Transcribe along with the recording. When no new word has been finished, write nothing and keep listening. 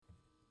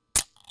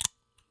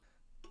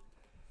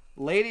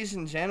Ladies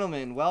and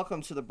gentlemen,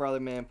 welcome to the Brother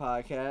Man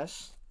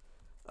Podcast.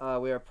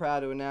 We are proud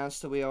to announce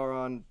that we are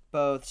on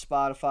both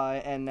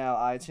Spotify and now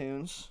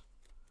iTunes.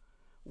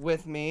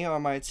 With me are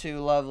my two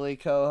lovely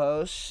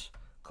co-hosts,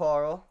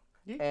 Carl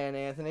and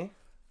Anthony.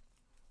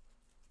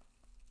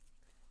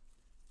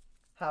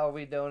 How are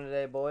we doing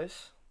today,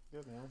 boys?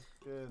 Good, man.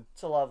 Good.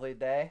 It's a lovely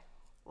day.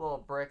 A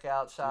little brick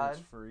outside.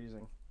 It's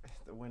freezing.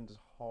 The wind is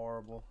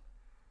horrible.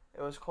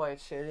 It was quite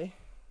shitty.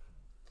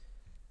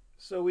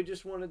 So we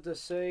just wanted to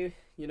say,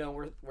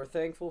 we're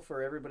thankful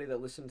for everybody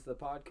that listened to the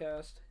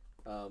podcast.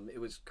 It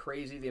was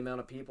crazy the amount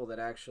of people that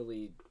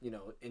actually,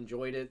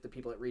 enjoyed it, the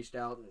people that reached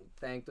out and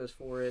thanked us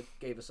for it,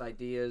 gave us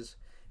ideas,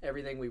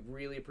 everything. We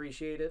really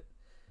appreciate it.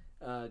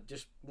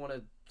 Just want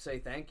to say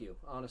thank you,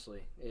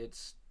 honestly.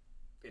 It's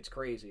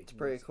crazy. It's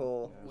pretty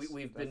cool. Yeah,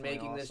 We've been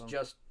making this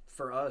just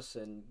for us,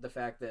 and the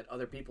fact that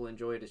other people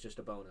enjoy it is just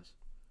a bonus.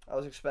 I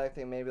was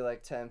expecting maybe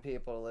like 10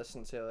 people to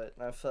listen to it,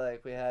 and I feel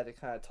like we had to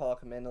kind of talk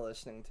them into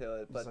listening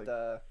to it. But like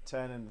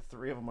 10, and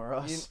 3 of them are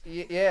us.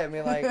 Yeah.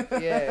 I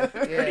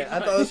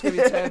thought it was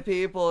gonna be 10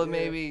 people, and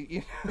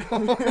maybe 3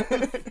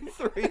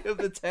 of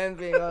the 10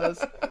 being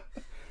us.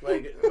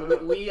 Like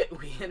we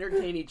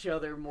entertain each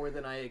other more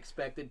than I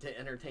expected to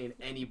entertain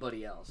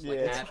anybody else,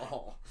 at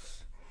all.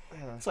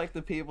 It's like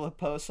the people that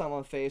post something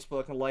on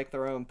Facebook and like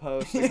their own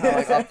post and kind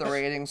of up the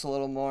ratings a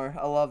little more.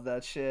 I love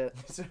that shit.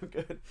 So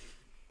good.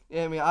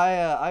 Yeah, I mean,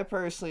 I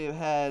personally have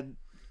had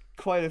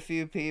quite a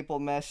few people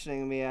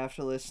messaging me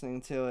after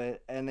listening to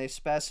it, and they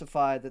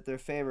specified that their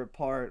favorite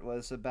part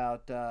was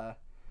about the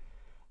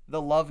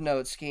love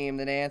note scheme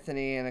that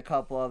Anthony and a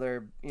couple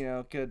other,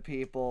 good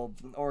people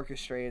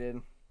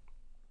orchestrated.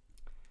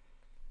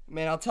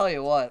 Man, I'll tell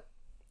you what,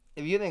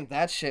 if you think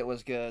that shit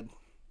was good,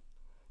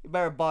 you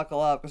better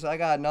buckle up, because I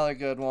got another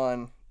good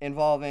one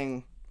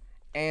involving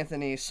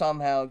Anthony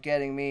somehow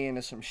getting me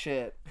into some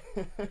shit.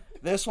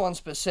 This one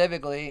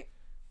specifically,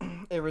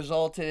 it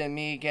resulted in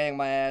me getting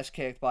my ass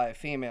kicked by a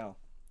female.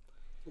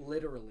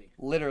 Literally.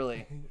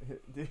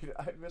 Dude,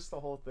 I missed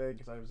the whole thing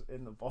because I was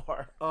in the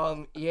bar.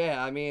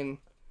 Yeah, I mean,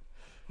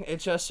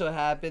 it just so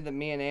happened that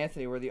me and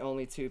Anthony were the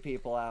only two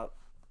people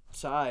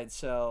outside,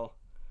 so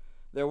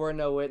there were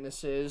no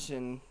witnesses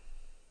and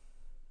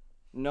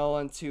no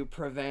one to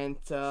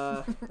prevent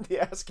the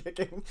ass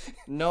kicking.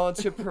 No one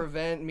to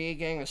prevent me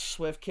getting a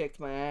swift kick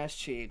to my ass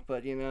cheek,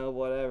 but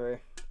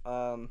whatever.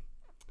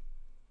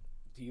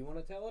 Do you want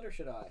to tell it or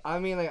should I? I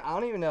mean, I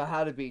don't even know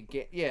how to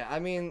begin. Yeah, I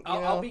mean,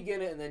 I'll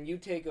begin it and then you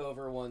take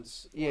over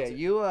once. Yeah,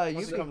 you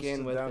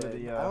begin with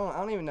it. I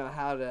don't even know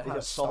how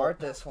to start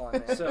this one.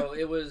 Man. So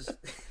it was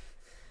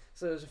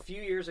a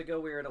few years ago.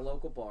 We were at a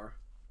local bar.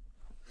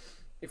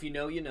 If you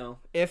know, you know.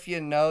 If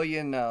you know,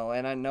 you know,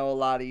 and I know a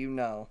lot of you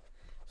know.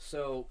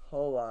 So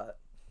whole lot.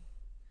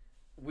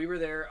 We were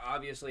there,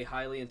 obviously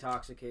highly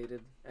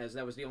intoxicated, as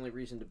that was the only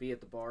reason to be at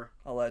the bar.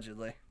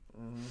 Allegedly.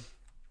 Mm-hmm.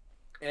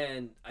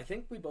 And I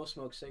think we both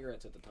smoked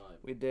cigarettes at the time.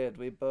 We did.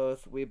 We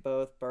both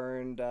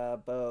burned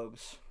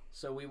bogues.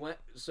 So we went.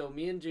 So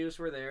me and Juice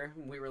were there.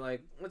 And we were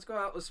like, "Let's go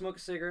out. Let's smoke a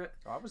cigarette."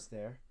 I was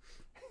there.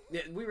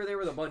 Yeah, we were there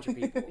with a bunch of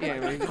people. Yeah,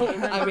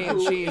 I mean,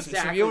 Jesus.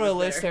 Exactly, if you want to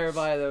list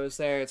everybody that was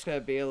there, it's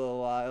gonna be a little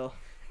while.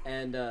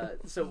 And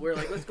so we're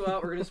like, "Let's go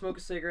out. We're gonna smoke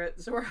a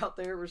cigarette." So we're out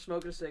there. We're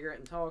smoking a cigarette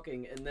and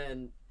talking, and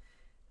then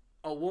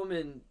a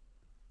woman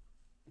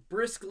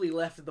briskly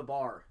left the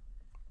bar,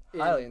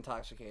 highly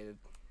intoxicated.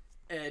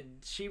 And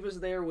she was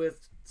there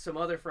with some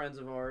other friends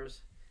of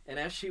ours. And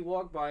as she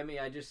walked by me,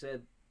 I just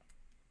said,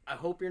 "I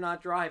hope you're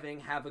not driving.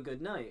 Have a good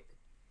night."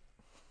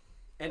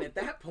 And at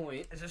that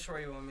point... Is this where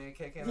you want me to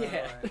kick in?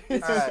 Yeah. All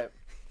right.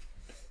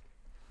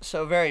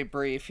 So very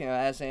brief,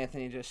 as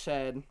Anthony just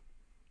said,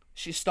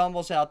 she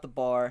stumbles out the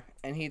bar,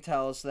 and he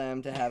tells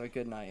them to have a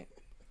good night.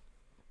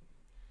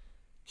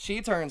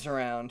 She turns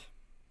around,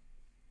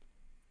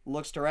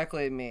 looks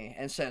directly at me,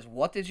 and says,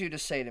 "What did you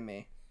just say to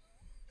me?"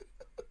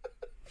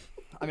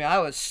 I mean, I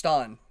was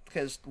stunned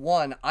because,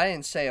 one, I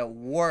didn't say a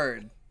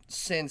word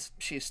since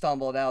she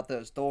stumbled out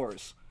those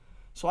doors.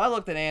 So I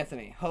looked at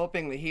Anthony,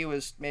 hoping that he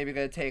was maybe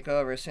going to take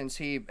over since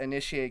he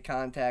initiated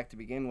contact to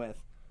begin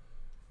with.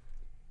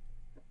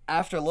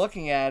 After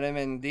looking at him,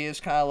 and he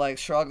just kind of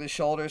shrugged his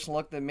shoulders and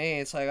looked at me,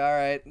 it's like, all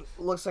right,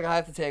 looks like I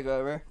have to take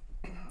over.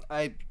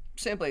 I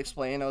simply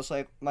explained, I was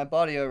like, my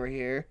buddy over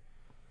here,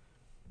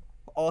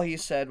 all he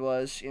said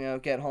was,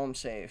 get home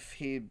safe.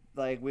 We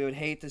would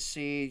hate to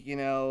see,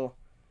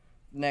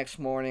 next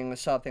morning with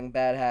something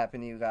bad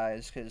happen to you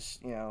guys because,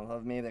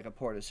 of maybe a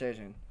poor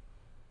decision.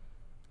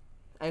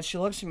 And she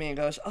looks at me and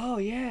goes, "Oh,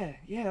 yeah,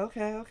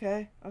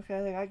 okay,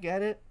 I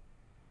get it."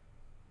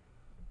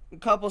 A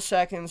couple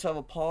seconds of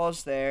a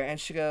pause there,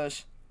 and she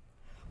goes,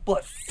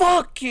 "But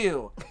fuck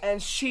you!"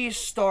 And she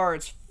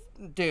starts,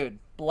 dude,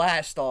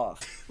 blast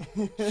off.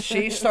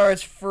 She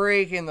starts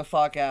freaking the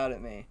fuck out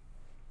at me.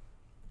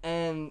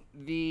 And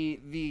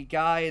the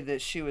guy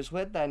that she was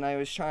with that night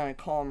was trying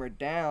to calm her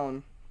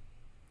down.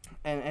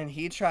 and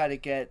he tried to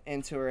get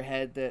into her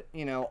head that,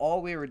 you know,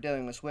 all we were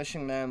doing was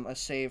wishing them a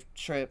safe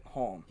trip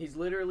home. He's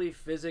literally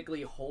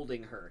physically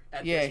holding her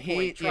at Yeah, this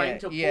point, trying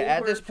to pull at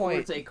her this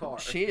point, towards a car.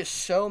 she is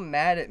so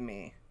mad at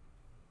me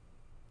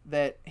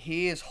that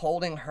he is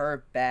holding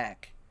her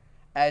back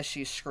as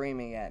she's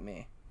screaming at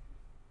me.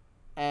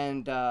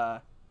 And,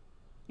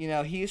 you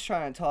know, he's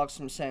trying to talk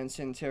some sense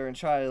into her and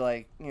try to,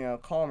 like, you know,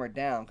 calm her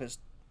down, because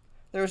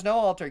there was no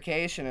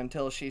altercation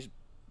until she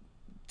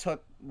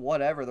took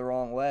whatever the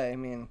wrong way. I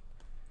mean,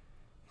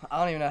 I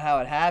don't even know how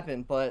it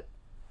happened, but...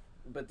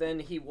 But then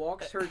he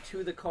walks her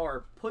to the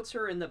car, puts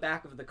her in the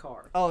back of the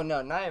car. Oh,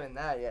 no, not even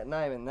that yet.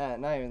 Not even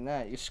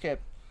that. You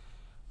skipped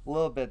a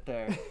little bit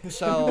there.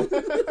 So,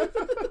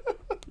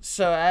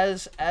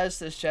 as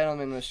this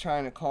gentleman was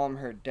trying to calm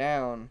her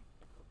down,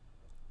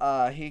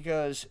 he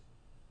goes,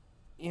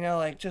 you know,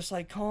 like, just,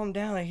 like, calm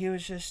down. Like, he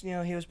was just, you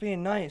know, he was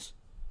being nice.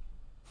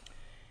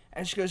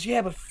 And she goes,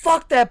 yeah, but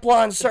fuck that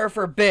blonde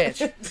surfer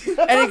bitch.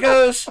 And he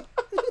goes...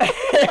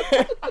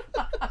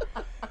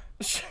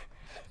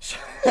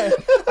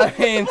 I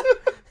mean,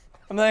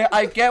 I'm like,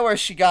 I get where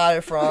she got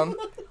it from.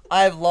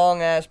 I have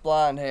long ass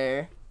blonde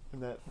hair.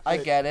 I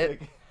get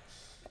it.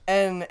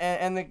 And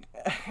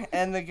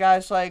the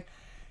guy's like,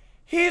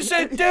 he's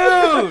a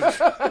dude.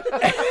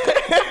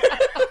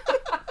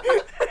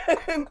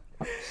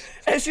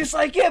 And she's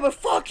like, yeah, but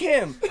fuck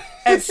him.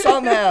 And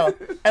somehow,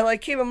 and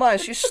like, keep in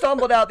mind, she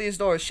stumbled out these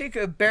doors. She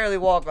could barely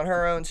walk on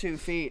her own 2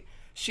 feet.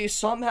 She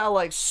somehow,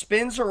 like,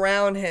 spins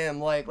around him,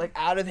 like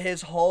out of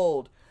his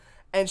hold.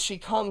 And she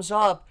comes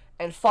up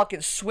and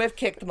fucking swift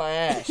kicked my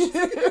ass.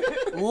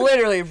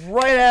 Literally,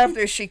 right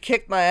after she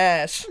kicked my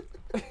ass,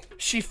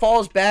 she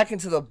falls back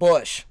into the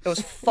bush. It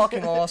was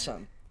fucking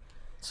awesome.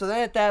 So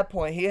then at that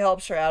point, he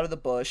helps her out of the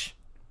bush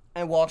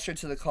and walks her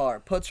to the car,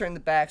 puts her in the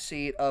back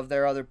seat of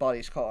their other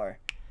buddy's car.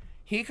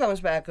 He comes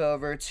back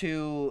over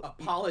to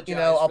Apologize, you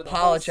know, for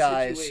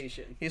apologize. The whole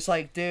situation. He's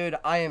like, dude,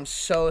 I am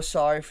so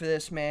sorry for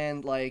this, man.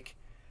 Like,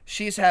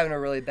 she's having a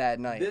really bad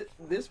night.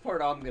 This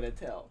part I'm gonna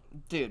tell.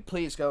 Dude,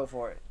 please go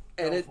for it.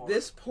 And at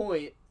this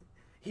point,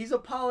 he's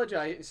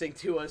apologizing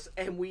to us,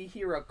 and we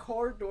hear a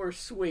car door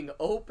swing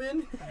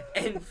open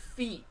and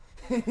feet.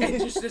 And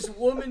just this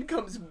woman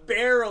comes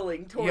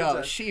barreling towards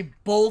us. She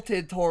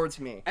bolted towards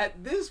me.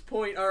 At this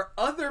point, our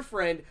other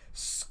friend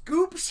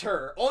scoops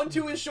her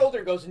onto his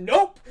shoulder, goes,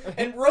 nope,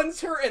 and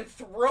runs her and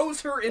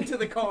throws her into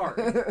the car.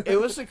 It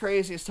was the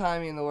craziest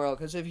timing in the world,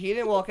 because if he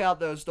didn't walk out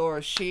those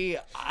doors,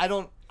 I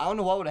don't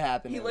know what would have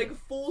happened. He, like,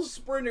 full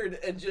sprinted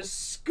and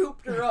just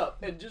scooped her up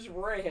and just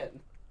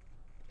ran.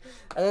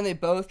 And then they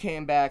both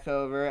came back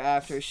over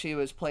after she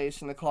was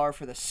placed in the car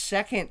for the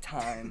second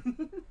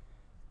time.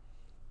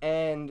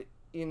 And,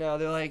 you know,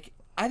 they're like,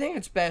 I think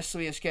it's best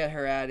we just get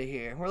her out of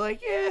here. We're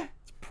like, yeah,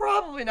 it's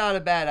probably not a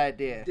bad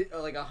idea.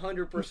 Like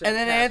 100%. And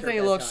then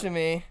Anthony looks at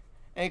me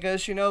and he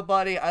goes, you know,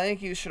 buddy, I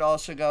think you should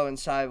also go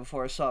inside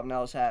before something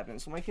else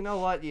happens. I'm like, you know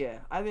what? Yeah,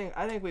 I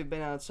think we've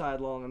been outside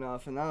long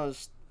enough, and that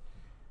was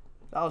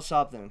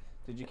something.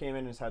 Did you came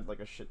in and just had like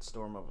a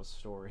shitstorm of a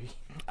story?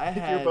 I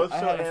had You're both I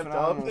so had a amped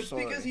phenomenal up. It's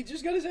story. because he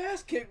just got his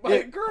ass kicked by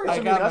a girl. I I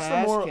mean, got that's my the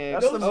ass moral-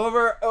 kicked that's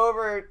the-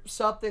 over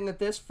something that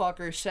this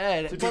fucker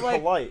said. To be But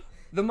like, polite.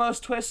 the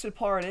most twisted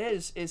part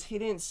is he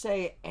didn't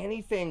say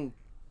anything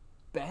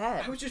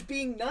bad. I was just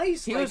being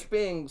nice. He like, was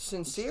being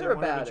sincere didn't want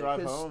her to about it, drive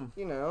 'cause, home.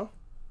 you know,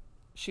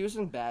 she was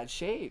in bad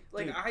shape.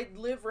 Like, Dude, I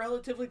live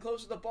relatively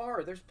close to the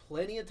bar. There's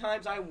plenty of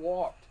times I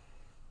walked.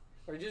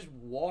 Or just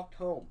walked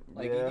home.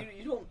 Like, Yeah.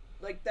 you don't...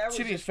 Like, that was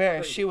to be just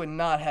fair, crazy. she would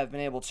not have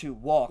been able to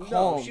walk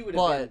No, home, she would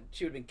but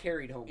have been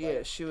carried home by yeah,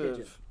 a she would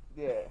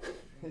pigeon.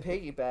 have,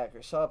 piggyback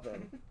or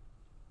something.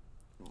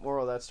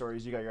 Moral of that story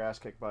is you got your ass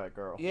kicked by a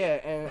girl. Yeah,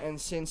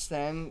 and since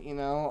then, you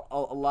know, a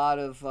lot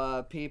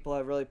of people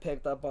have really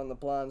picked up on the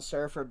blonde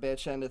surfer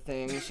bitch end of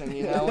things, and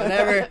you know,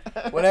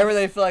 whenever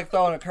they feel like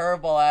throwing a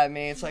curveball at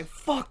me, it's like,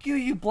 fuck you,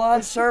 you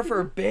blonde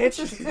surfer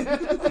bitch.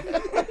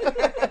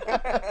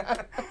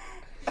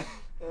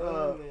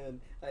 Oh,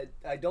 man.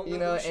 I don't know, You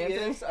know, who she Anthony?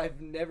 is. I've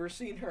never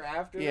seen her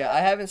after Yeah, that. I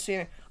haven't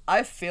seen her.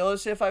 I feel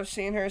as if I've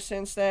seen her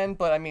since then,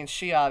 but I mean,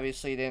 she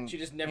obviously didn't, She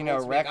just never you know,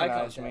 wants to make eye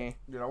recognize contact. me.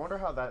 Dude, I wonder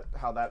how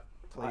that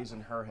plays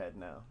in her head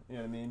now. You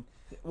know what I mean?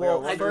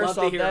 Well, I'd first love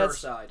to off, hear her that's,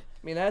 side.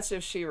 I mean, that's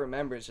if she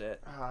remembers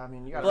it. I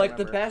mean, you gotta Like,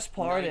 remember. the best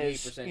part 98%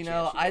 is, you chance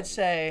know, she I'd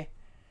doesn't.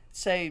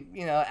 say,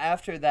 you know,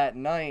 after that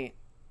night,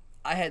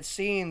 I had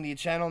seen the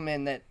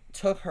gentleman that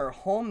took her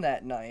home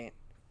that night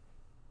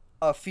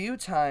a few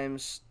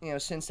times, you know,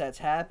 since that's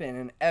happened,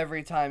 and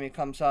every time he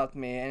comes up to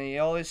me, and he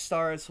always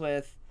starts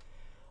with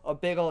a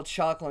big old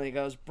chuckle, and he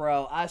goes,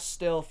 bro, I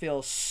still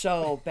feel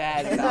so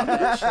bad about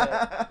that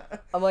shit.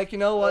 I'm like, you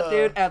know what,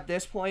 dude? At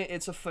this point,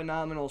 it's a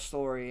phenomenal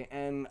story,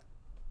 and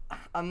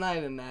I'm not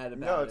even mad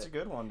about No, it. it's a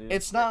good one, dude.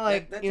 It's not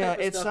like, that you know, type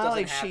of it's stuff not doesn't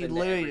like she happen to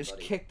literally just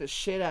everybody. kicked the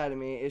shit out of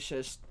me. It's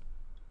just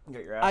You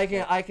got your ass I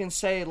kicked can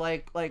say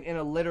like in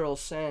a literal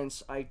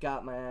sense, I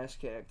got my ass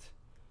kicked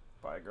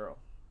by a girl.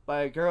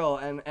 by a girl,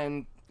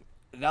 and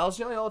that was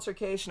the only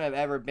altercation I've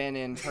ever been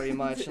in, pretty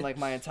much in like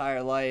my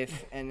entire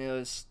life, and it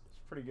was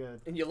pretty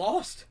good. And you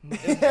lost.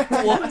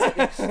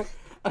 What?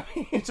 I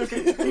mean, You took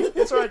it.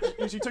 It's alright.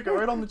 You took it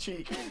right on the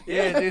cheek.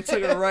 yeah, dude,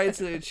 took it right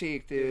to the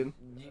cheek, dude.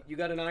 You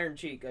got an iron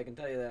cheek, I can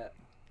tell you that.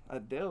 I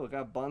do. I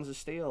got buns of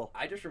steel.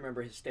 I just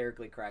remember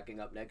hysterically cracking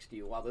up next to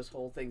you while this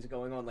whole thing's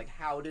going on. Like,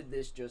 how did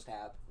this just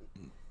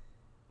happen?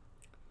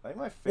 I think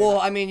my favorite.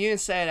 Well, I mean, you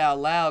didn't say it out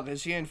loud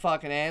because you didn't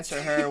fucking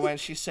answer her when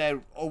she said,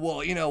 "Oh,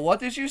 well, you know, what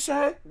did you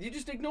say?" You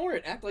just ignore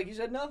it. Act like you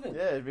said nothing.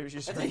 yeah, maybe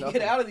she's That's how you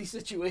get out of these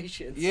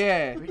situations.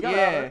 Yeah, We got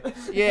yeah, out.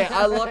 yeah.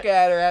 I look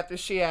at her after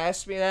she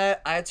asked me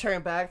that. I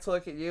turn back to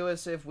look at you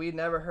as if we'd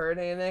never heard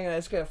anything, and I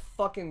just get a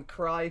fucking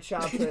cry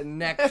chop to the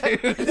neck,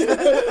 dude.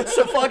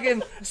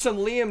 some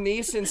Liam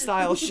Neeson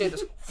style shit.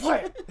 Just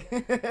what?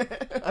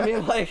 I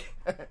mean, like,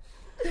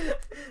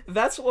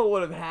 that's what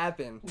would have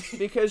happened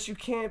because you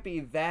can't be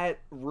that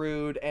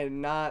rude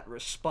and not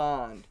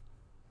respond.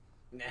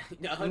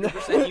 Nah,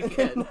 100% you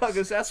can. No,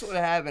 because that's what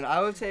happened. I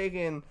would have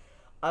taken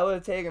a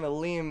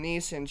Liam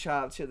Neeson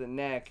chop to the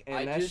neck,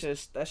 and that's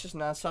just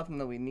not something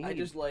that we need. I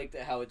just liked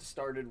how it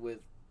started with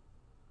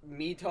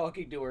me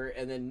talking to her,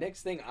 and then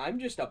next thing, I'm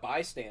just a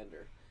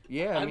bystander.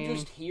 yeah, I I'm mean,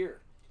 just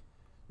here.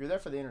 You're there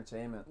for the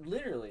entertainment.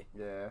 Literally.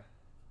 Yeah.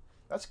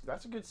 That's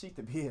a good seat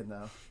to be in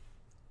though.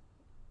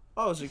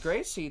 oh, it was a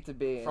great seat to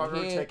be in. Front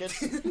row He tickets.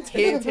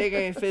 didn't take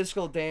any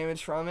physical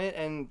damage from it,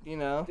 and you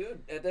know,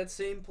 Dude, at that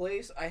same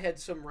place, I had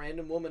some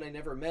random woman I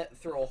never met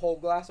throw a whole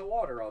glass of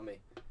water on me.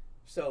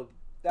 So,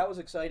 that was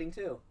exciting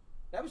too.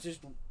 That was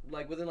just,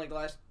 like, within, like, the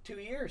last 2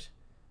 years.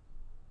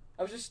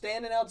 I was just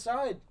standing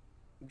outside.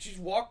 She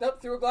just walked up,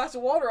 threw a glass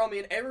of water on me,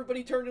 and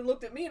everybody turned and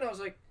looked at me, and I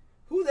was like,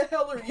 who the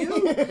hell are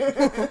you?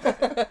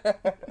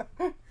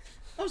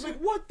 I was like,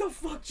 what the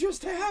fuck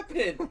just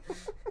happened?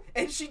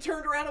 And she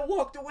turned around and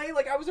walked away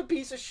like I was a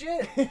piece of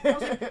shit. I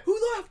was like, who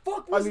the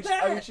fuck was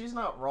that? I mean, she's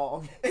not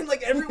wrong. And,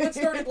 like, everyone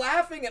started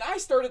laughing, and I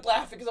started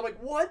laughing because I'm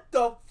like, what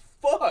the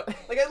fuck?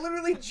 Like, I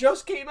literally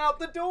just came out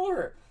the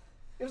door.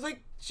 It was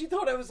like, she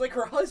thought I was, like,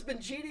 her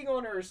husband cheating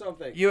on her or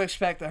something. you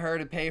expected her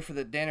to pay for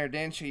the dinner,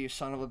 didn't you, you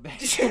son of a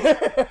bitch?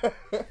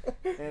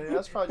 And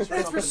that's probably just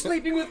That's for something.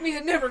 sleeping with me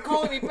and never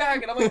calling me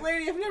back. And I'm like,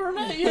 lady, I've never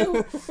met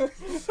you.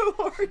 Who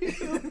are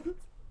you?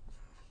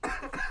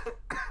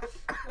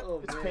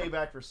 Oh, It's man.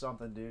 payback for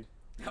something, dude.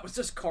 That was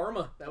just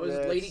karma. That was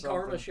Yeah, Lady it's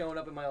Karma something. showing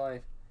up in my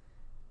life.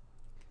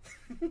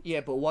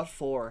 Yeah, but what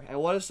for? And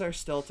what is there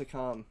still to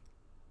come?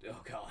 Oh,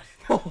 God.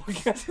 Oh,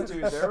 God.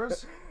 Dude,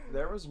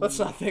 there was. Let's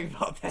not think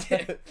about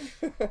that.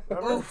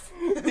 Remember, Oof.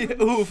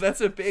 Oof, that's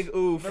a big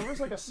oof. there was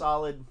like a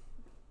solid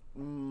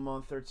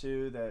month or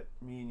two that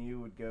me and you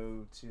would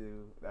go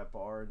to that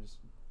bar, and just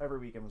every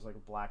weekend was like a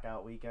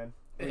blackout weekend.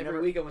 We Every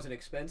never- weekend was an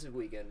expensive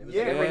weekend. It was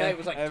Yeah, like every yeah, night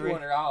was like every-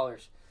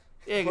 $200.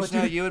 Yeah, because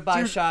Well, dude, you would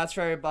buy dude- shots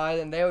for everybody,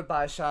 and they would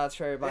buy shots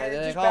for everybody. Yeah, it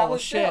They're like, just oh, well,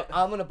 balanced shit, out.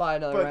 I'm going to buy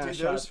another But round dude, of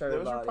shots those for were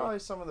everybody. probably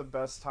some of the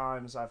best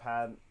times I've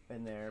had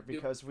in there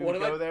because we what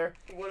would am I- go there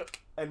What?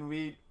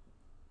 and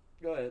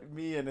Go ahead.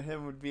 me and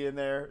him would be in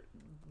there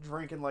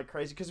drinking like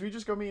crazy because we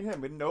just go me and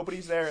him and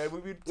nobody's there and we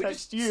would We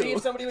text just you. see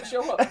if somebody would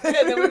show up.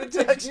 Yeah, then we would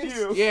text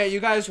you. Yeah, you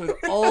guys would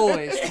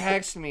always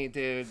text me,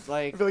 dude.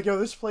 Like, I'd be like, yo,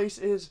 this place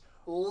is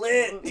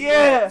Lit.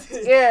 yeah,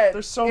 yeah.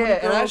 There's so many yeah,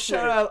 and I girls showed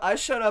here. up. I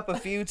showed up a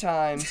few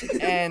times,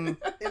 and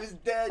It was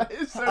dead.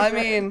 It's so I bad.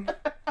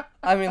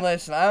 mean,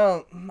 listen,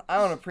 I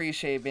don't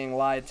appreciate being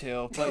lied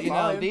to, but you know,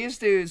 Lying. these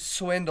dudes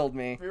swindled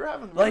me. We were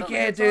having Like, having a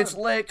yeah, good dude, it's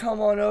time. lit.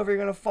 Come on over. You're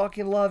gonna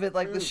fucking love it.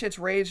 Like, this Dude. shit's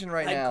raging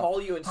right I'd now.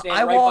 call you and stand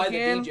I right walk by the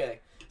in- DJ.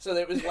 So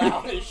that it was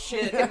loud as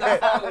shit in the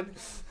phone.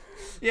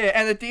 Yeah,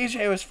 and the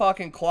DJ was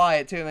fucking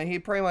quiet too. Like, he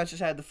pretty much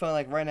just had the phone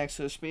like right next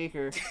to the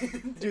speaker.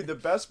 Dude, the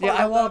best part Yeah,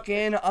 I about walk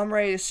in. I'm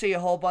ready to see a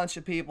whole bunch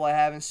of people I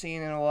haven't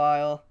seen in a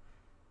while.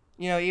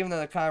 You know, even though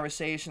the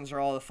conversations are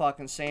all the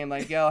fucking same.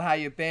 Like, yo, how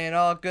you been?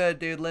 Oh, good,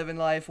 dude. Living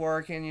life,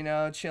 working. You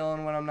know,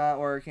 chilling when I'm not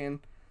working.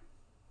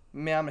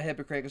 Man, I'm a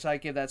hypocrite because I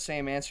give that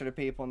same answer to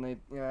people and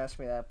they ask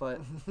me that.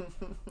 But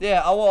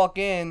yeah, I walk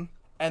in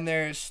and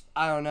there's,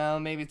 I don't know,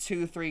 maybe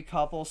 2-3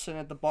 couples sitting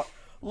at the bar.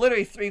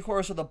 Literally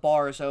 3/4 of the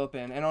bar is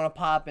open, and on a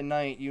poppin'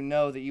 night, you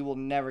know that you will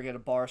never get a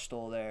bar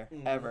stool there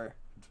ever.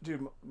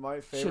 Dude, my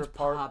Shit's favorite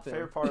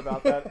poppin'. part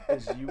about that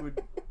is you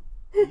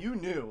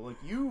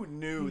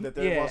knew that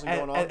there Yeah, wasn't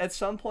going on. at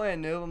some point I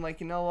knew. I'm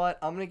like, you know what?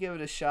 I'm gonna give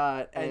it a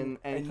shot and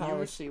you kind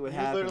would of see what you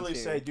happens. would literally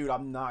here. say, dude,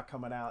 I'm not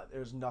coming out.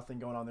 There's nothing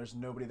going on. There's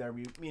nobody there.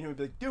 Me and him would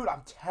be like, dude,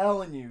 I'm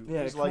telling you.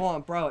 yeah, He's come like,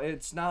 on, bro.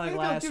 It's not like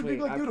last dude,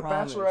 week. Like, I dude, a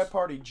promise. bachelorette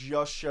party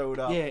just showed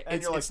up. Yeah,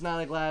 and you're like, it's not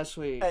like last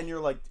week. and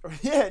you're like,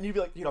 yeah, and you'd be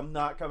like, dude, I'm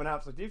not coming out.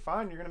 It's like, dude,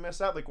 fine, you're gonna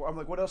miss out. Like, I'm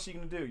like, what else are you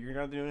gonna do? You're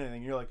not gonna do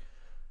anything. You're like,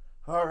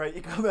 all right,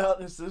 you come out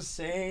and it's the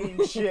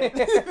same shit.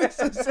 It's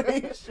the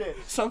same shit.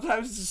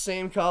 Sometimes it's the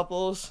same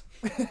couples.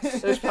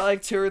 There's probably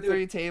like 2 or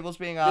 3 tables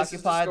being this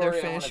is the occupied. They're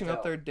story I wanna finishing up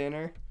tell. their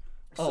dinner.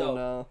 So- Oh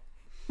no.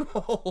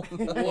 Oh,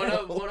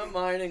 no. One of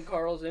mine and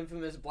Carl's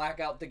infamous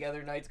blackout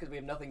together nights because we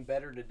have nothing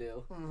better to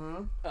do.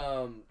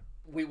 Mm-hmm.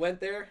 We went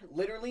there,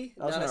 literally,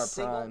 That was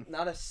in our prime.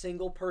 not a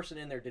single person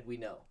in there did we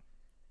know.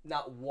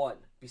 Not one,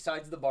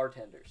 besides the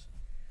bartenders.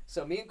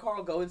 So me and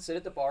Carl go and sit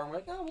at the bar, and we're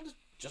like, oh, we'll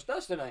just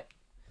us tonight.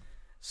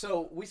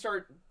 So we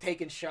start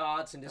taking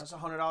shots and just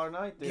That's $100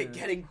 night, dude.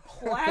 getting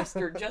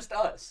plastered, just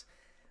us.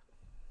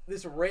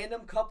 This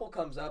random couple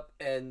comes up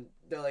and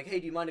they're like, "Hey,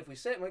 do you mind if we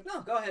sit?" I'm like,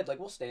 "No, go ahead. Like,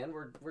 we'll stand.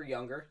 We're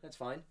younger. That's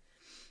fine."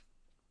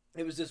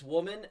 It was this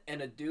woman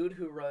and a dude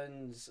who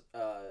runs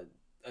a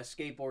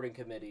skateboarding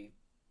committee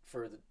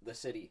for the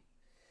city,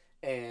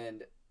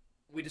 and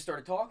we just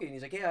started talking.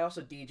 He's like, "Yeah, I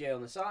also DJ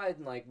on the side,"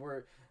 and like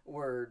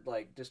we're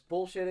like just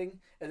bullshitting.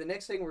 And the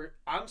next thing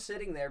I'm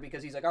sitting there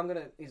because he's like, I'm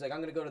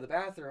gonna go to the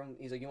bathroom.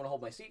 He's like, "You want to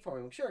hold my seat for me?"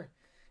 I'm like, "Sure."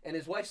 And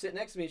his wife's sitting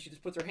next to me, and she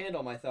just puts her hand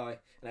on my thigh,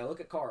 and I look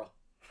at Carl.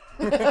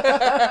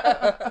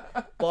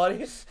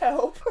 Buddy,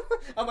 help.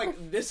 I'm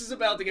like, this is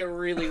about to get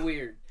really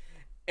weird.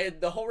 And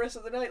the whole rest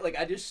of the night, like,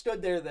 I just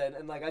stood there then,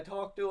 and like I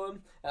talked to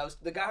him. And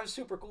the guy was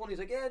super cool, and he's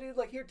like, "Yeah, dude,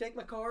 like, here, take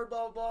my card,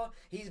 blah blah blah."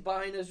 He's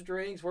buying us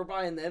drinks, we're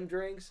buying them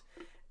drinks,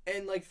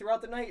 and like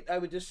throughout the night, I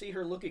would just see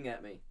her looking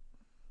at me,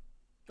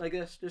 like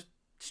this, just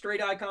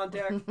straight eye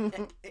contact,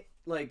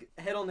 like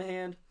head on the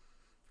hand,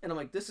 and I'm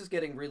like, this is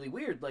getting really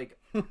weird. Like,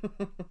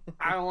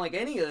 I don't like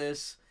any of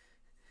this.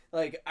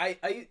 Like,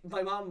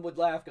 my mom would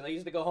laugh because I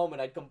used to go home and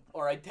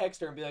I'd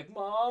text her and be like,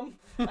 "Mom,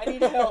 I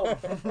need help."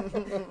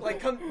 Like,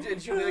 come,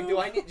 and she'd be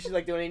like, she's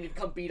like, "Do I need to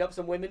come beat up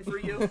some women for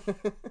you?"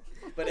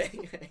 But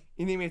anyway.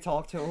 You need me to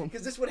talk to him?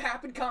 Because this would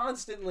happen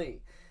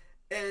constantly.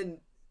 And,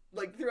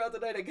 like, throughout the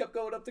night, I kept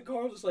going up to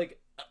Carl just like,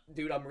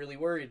 "Dude, I'm really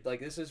worried.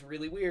 Like, this is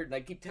really weird." And I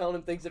keep telling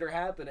him things that are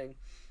happening.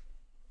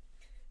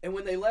 And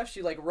when they left,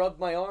 she, like, rubbed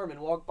my arm and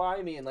walked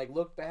by me and, like,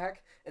 looked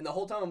back. And the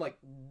whole time, I'm like,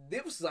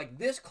 it was, like,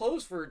 this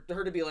close for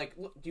her to be like,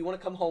 "Look, do you want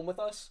to come home with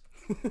us?"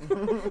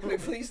 Like,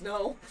 please,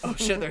 no. Oh,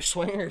 shit, they're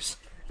swingers.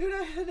 Dude,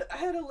 I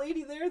had a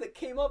lady there that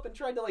came up and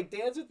tried to, like,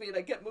 dance with me, and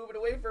I kept moving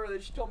away from her,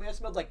 and she told me I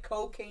smelled like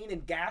cocaine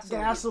and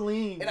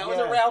gasoline. And I was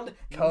around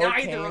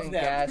neither of them.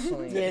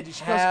 Gasoline. Yeah, dude,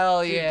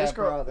 Hell yeah, this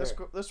girl,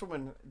 brother. this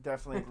woman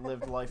definitely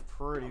lived life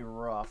pretty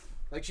rough.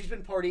 Like, she's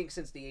been partying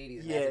since the 80s.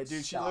 and Yeah, hasn't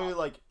dude, she stopped. literally,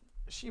 like,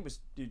 she was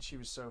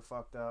so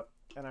fucked up.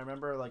 And I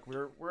remember, like,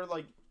 we're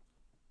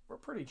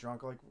pretty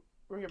drunk. Like,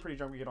 we're gonna get pretty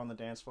drunk. We get on the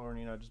dance floor and,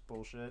 you know, just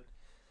bullshit.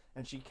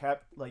 And she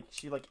kept, like,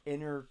 she'd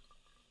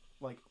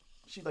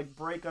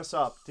break us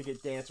up to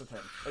get dance with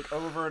him, like,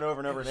 over and over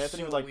and over. And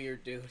Anthony would, like,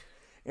 weird, dude.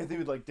 Anthony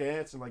would, like,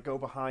 dance and, like, go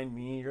behind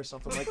me or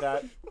something like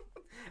that.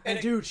 And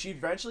dude, she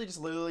eventually just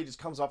literally just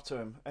comes up to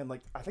him, and,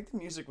 like, I think the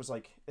music was,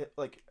 like, it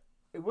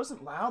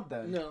wasn't loud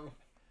then. No.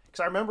 Because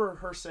I remember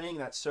her saying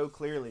that so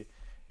clearly.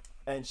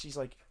 And she's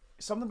like,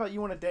 "Something about you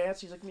want to dance?"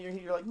 She's like,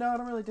 "You're like, no, I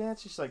don't really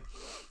dance." She's like,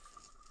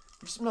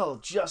 "You smell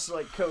just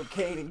like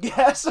cocaine and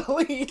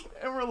gasoline."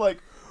 And we're like,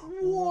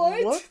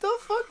 What the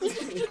fuck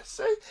did you just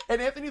say?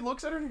 And Anthony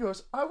looks at her and he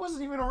goes, "I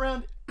wasn't even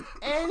around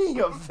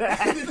any of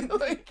that."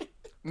 Like,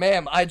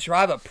 "Ma'am, I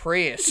drive a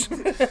Prius."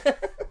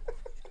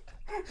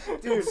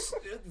 Dude,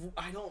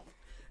 I don't.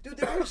 Dude,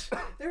 there was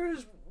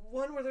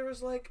one where there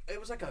was like, it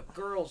was like a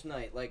girls'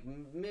 night, like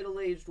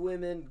middle-aged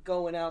women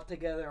going out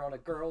together on a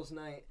girls'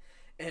 night,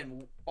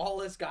 and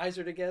all us guys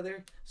are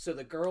together. So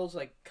the girls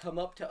like come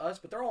up to us,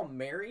 but they're all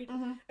married,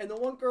 and the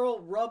one girl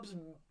rubs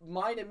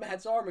mine and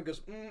Matt's arm and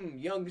goes,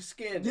 "Young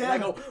skin." Yeah.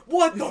 And I go,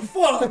 "What the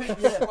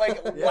fuck?"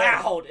 Like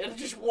loud, and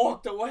just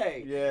walked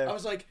away. Yeah. I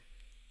was like,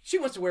 she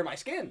wants to wear my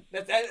skin.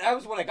 That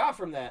was what I got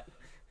from that.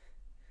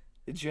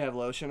 Did you have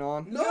lotion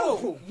on?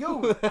 No, Yo,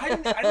 I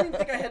didn't even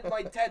think I had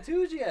my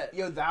tattoos yet.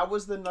 yo, that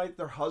was the night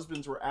their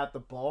husbands were at the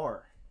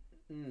bar.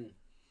 Mm.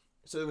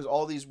 So there was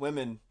all these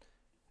women,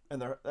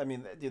 and they're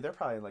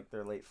probably in, like,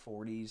 their late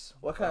 40s.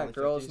 What kind of early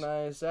girls' 50s.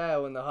 night is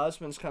that when the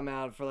husbands come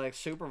out for like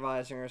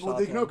supervising or Well,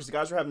 something? they know because the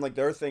guys were having, like,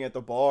 their thing at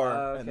the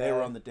bar, and they Okay.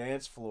 were on the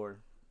dance floor.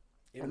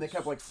 It And they was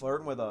kept, like,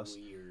 flirting with us.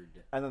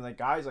 Weird. And then the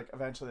guys, like,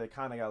 eventually they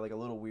kind of got, like, a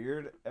little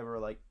weird, and were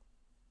like,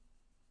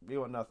 "We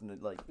want nothing to,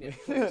 like, Yeah,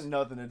 we want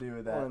nothing to do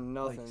with that." Want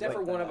nothing Like, Except for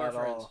like one of that our at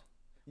friends. all.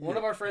 One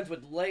of our friends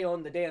would lay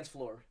on the dance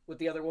floor with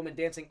the other woman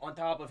dancing on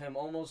top of him,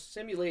 almost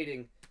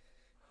simulating.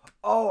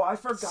 Oh, I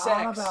forgot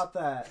Sex. about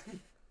that.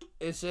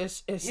 Is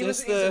this He's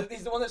the?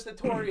 the one that's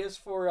notorious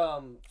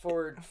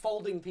for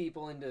folding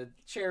people into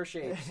chair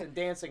shapes and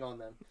dancing on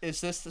them. Is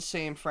this the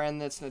same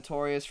friend that's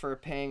notorious for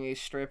paying a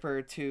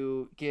stripper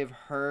to give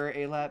her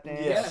a lap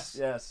dance? Yes,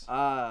 yes.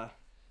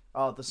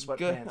 Oh, the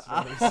Good.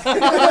 sweatpants.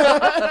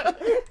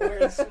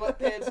 Wearing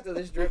sweatpants to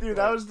this drip. Dude,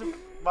 that was one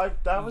of my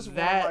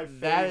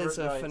favorite that is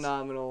a nights.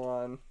 phenomenal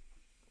one.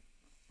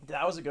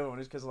 That was a good one,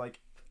 just because, like,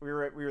 we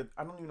were.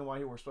 I don't even know why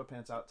you wore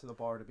sweatpants out to the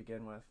bar to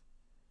begin with.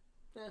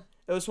 It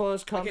was one of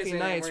those can't comfy say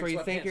that I'm nights where wearing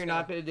you think sweatpants you're now.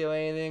 not gonna do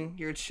anything.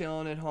 You're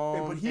chilling at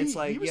home. But It's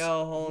like, he was,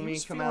 yo, he homie,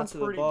 was come feeling out to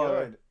the pretty bar.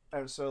 good.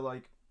 And so,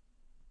 like,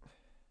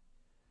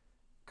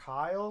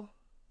 Kyle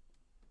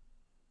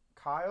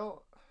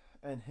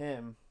and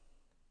him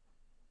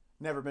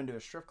never been to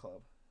a strip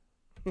club.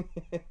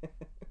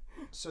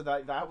 So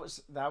that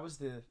was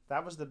the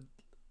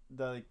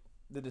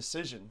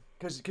decision,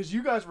 because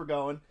you guys were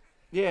going.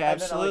 Yeah,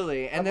 And then,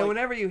 absolutely. I'm And then like-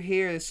 whenever you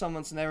hear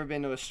someone's never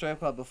been to a strip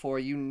club before,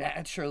 you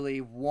naturally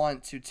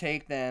want to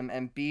take them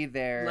and be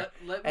there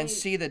Let and me-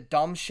 see the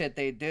dumb shit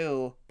they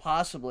do,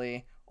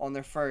 possibly, on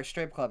their first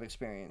strip club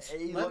experience.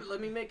 Hey, Let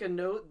me make a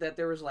note that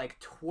there was like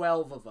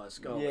 12 of us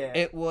going. Yeah.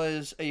 It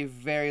was a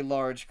very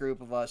large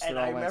group of us that And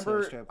all I went to remember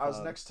the strip club. I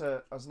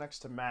was next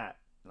to Matt,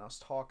 and I was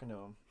talking to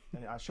him,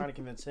 and I was trying to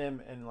convince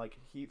him, and like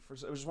it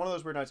was just one of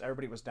those weird nights.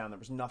 Everybody was down. There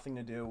was nothing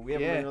to do. We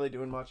haven't Yeah. been really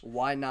doing much.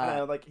 Why And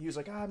not? he was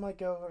like, I might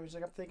go. He's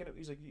like, I'm thinking.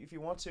 He's like, if you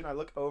want to. And I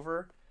look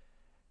over,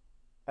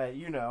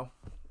 you know,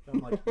 I'm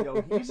like,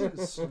 yo, he's in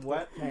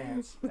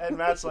sweatpants, and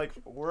Matt's like,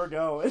 we're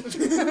going.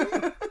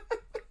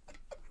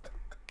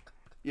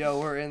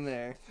 Yo, we're in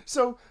there.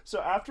 So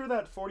after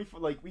that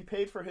we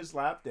paid for his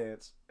lap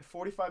dance.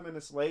 45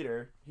 minutes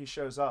later, he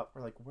shows up.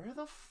 We're like, where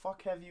the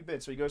fuck have you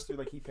been? So he goes through,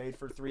 like, he paid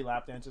for 3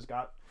 lap dances,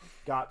 got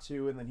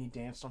 2, and then he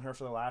danced on her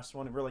for the last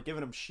one. And we're like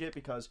giving him shit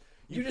because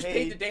You just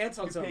paid to dance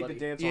on somebody. You paid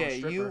to dance on Yeah, a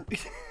stripper.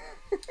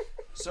 you.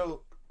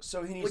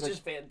 So he's Which like, is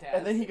fantastic.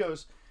 and then he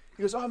goes,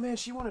 oh man,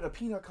 she wanted a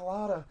pina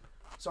colada,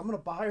 so I'm gonna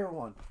buy her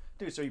one,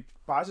 dude. So he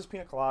buys his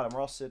pina colada, and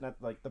we're all sitting at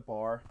like the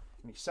bar,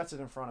 and he sets it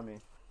in front of me,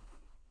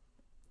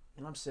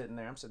 and I'm sitting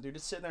there, dude,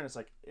 it's sitting there, and it's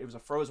like it was a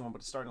frozen one, but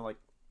it's starting to like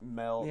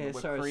melt, Yeah, the it whipped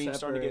started to cream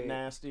starting to get separate.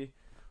 nasty.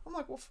 I'm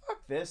like, well,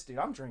 fuck this, dude.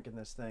 I'm drinking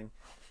this thing.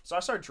 So I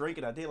start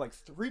drinking. I did like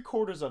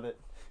 3/4 of it.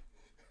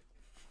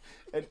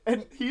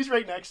 And he's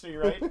right next to me,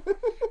 right?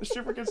 The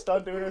stripper gets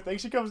done doing her thing.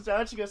 She comes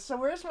down. She goes, so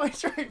where's my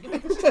drink?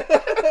 This is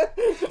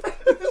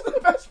the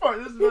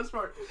best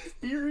part.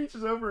 He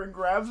reaches over and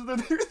grabs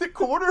the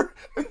quarter.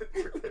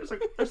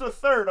 There's a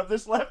third of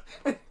this left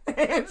and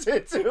hands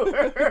it to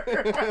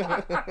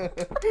her.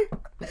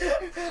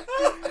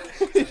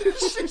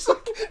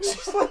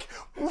 she's like,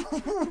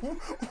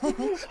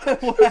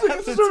 What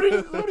happened so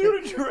to how do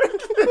you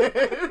drink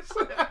this?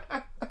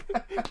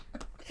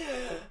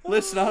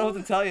 Listen, I don't know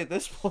what to tell you at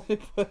this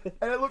point, but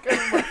And I look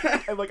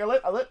at him like,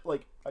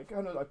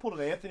 I pulled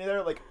an Anthony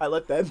there, like I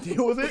let them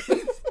deal with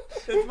it.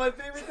 That's my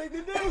favorite thing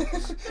to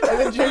do. And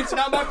then James, It's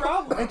not my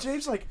problem. and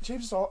James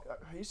is all,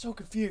 he's so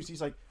confused.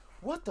 He's like,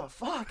 what the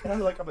fuck? And I'm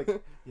like,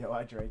 yo,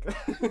 I drank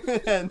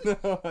that. I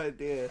had no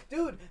idea.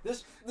 Dude,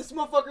 this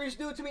motherfucker used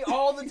to do it to me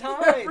all the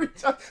Every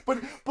time.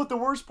 time. But the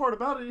worst part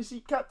about it is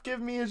he kept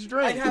giving me his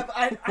drink.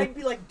 I'd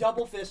be like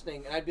double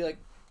fisting, and I'd be like,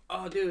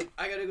 oh, dude,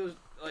 I gotta go.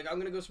 Like, I'm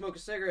gonna go smoke a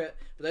cigarette,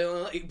 but they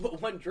only let you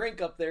put one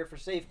drink up there for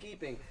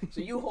safekeeping.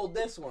 So you hold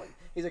this one.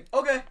 He's like,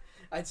 okay.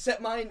 I'd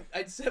set mine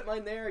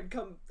there.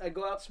 I'd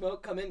go out,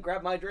 smoke, come in,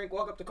 grab my drink,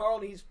 walk up to Carl,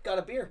 and he's got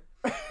a beer.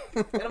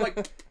 And I'm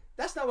like,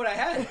 that's not what I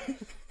had.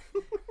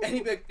 And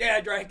he'd be like, yeah,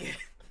 I drank it.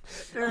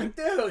 I'm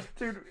like,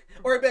 dude.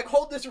 Or he'd be like,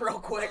 hold this real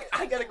quick.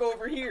 I gotta go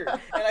over here.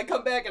 And I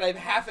come back and I have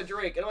half a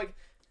drink. And I'm like,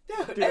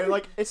 dude,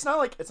 like it's not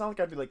like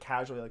I'd be like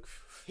casually like.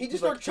 He just He's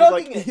started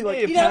like- chugging he's it. like-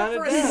 He'd have it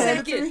for a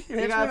second.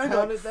 You got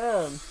pounded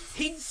down.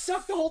 He'd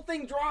suck the whole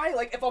thing dry.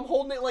 Like, if I'm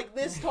holding it like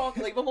this,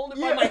 talking, like, if I'm holding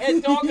it by my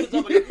head talking to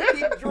somebody,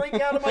 he'd drink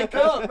out of my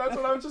cup. That's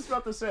what I was just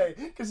about to say.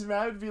 Because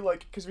Matt would be like,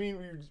 because we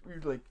were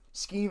like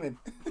scheming,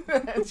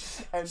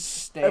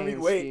 and we'd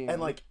wait, scheming.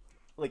 and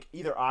like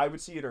either I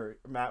would see it or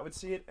Matt would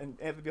see it, and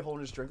Anthony would be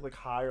holding his drink like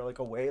high or like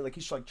away, like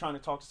he's like trying to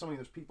talk to somebody.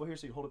 There's people here,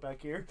 so you hold it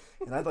back here,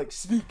 and I'd like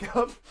sneak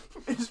up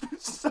and just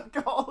suck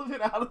all of it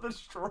out of the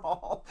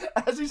straw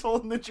as he's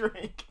holding the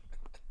drink,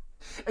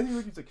 and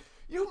he's like,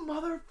 "You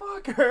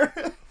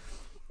motherfucker!"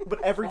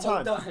 But every All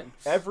time, done.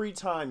 every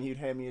time he'd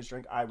hand me his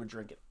drink, I would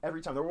drink it.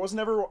 Every time. There was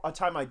never a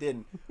time I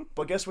didn't.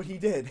 But guess what he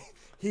did?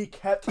 He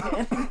kept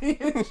handing me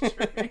his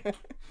drink.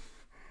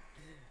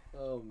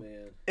 Oh,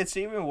 man. It's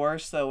even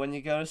worse though when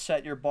you go to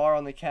set your bar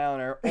on the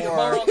counter, Your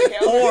bar or on the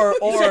counter.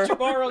 You set your or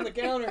bar on the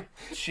counter.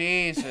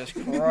 Jesus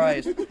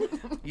Christ,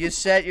 you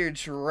set your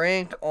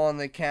drink on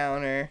the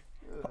counter,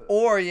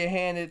 or you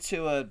hand it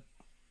to a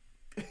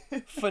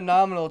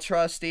phenomenal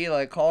trustee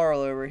like Carl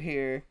over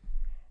here,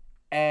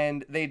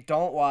 and they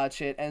don't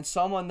watch it, and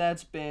someone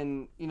that's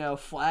been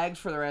flagged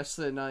for the rest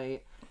of the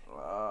night,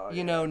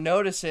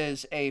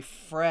 notices a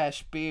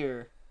fresh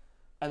beer,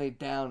 and they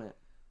down it.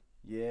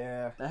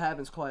 Yeah. That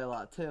happens quite a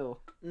lot too.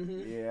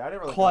 Yeah, I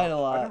never let Quite go.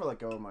 a lot. I never let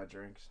go of my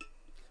drinks.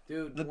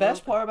 Dude, The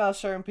best part about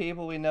certain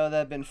people we know that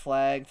have been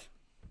flagged,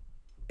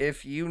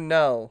 if you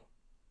know,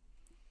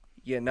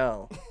 you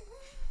know.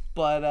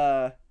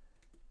 But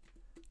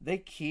they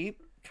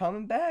keep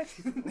coming back.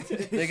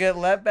 They get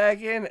let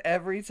back in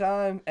every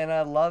time, and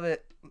I love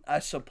it. I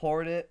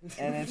support it,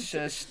 and it's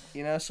just,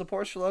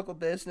 supports your local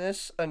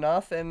business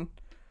enough, and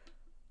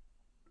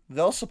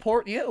they'll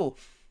support you.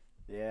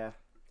 Yeah.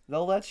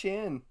 They'll let you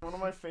in. One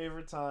of my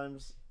favorite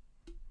times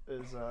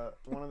is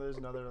one of those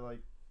another like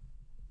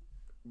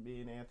me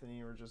and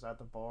Anthony were just at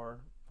the bar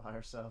by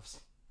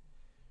ourselves.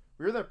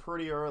 We were there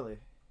pretty early.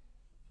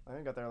 I think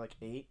we got there like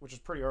 8, which is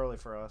pretty early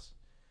for us.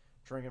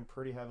 Drinking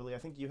pretty heavily. I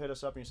think you hit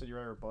us up and you said you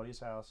were at our buddy's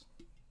house.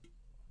 I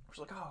was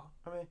like, oh,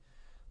 I mean,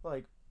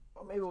 like,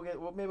 well,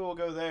 maybe we'll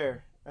go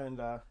there. And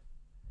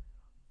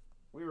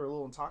we were a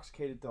little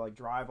intoxicated to like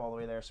drive all the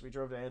way there, so we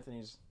drove to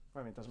Anthony's. I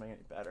mean, it doesn't make it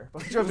any better,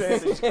 but we drove to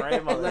Anthony's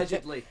grandmother.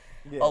 Allegedly.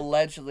 Yeah.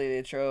 Allegedly,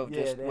 they drove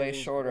Yeah, just they way had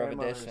these shorter of a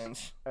grandmothers.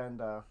 distance. And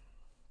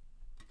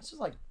This is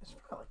like it's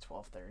probably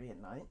like 12:30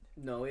 at night.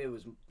 No, it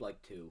was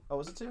like 2. Oh,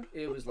 was it 2?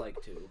 It was like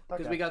 2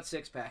 because Okay. we got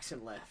 6 packs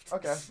and left.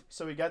 Okay,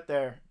 so we get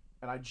there,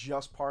 and I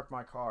just park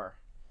my car.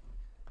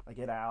 I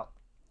get out.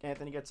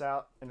 Anthony gets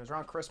out, and it was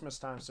around Christmas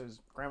time, so his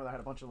grandmother had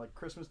a bunch of like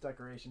Christmas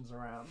decorations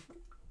around.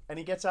 And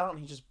he gets out,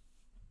 and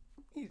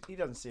he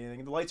doesn't see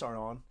anything. The lights aren't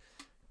on.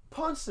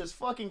 Punts this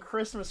fucking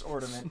Christmas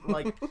ornament,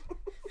 like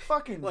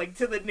fucking Like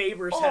to the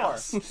neighbor's far.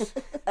 house.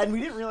 And we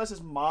didn't realize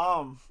his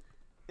mom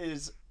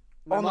is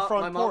on the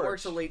front my porch. mom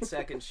works a late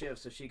second shift,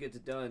 so she gets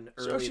it done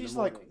early So in she's the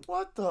like, morning.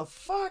 "What the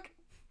fuck?"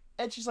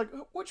 And she's like,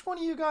 "Which one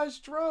of you guys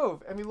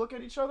drove?" And we look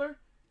at each other,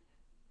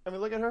 and we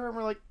look at her, and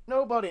we're like,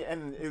 "Nobody."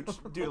 And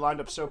dude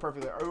lined up so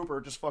perfectly. Our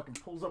Uber just fucking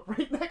pulls up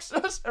right next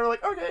to us, and we're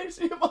like, "Okay,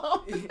 see you,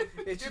 mom."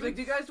 And she's like,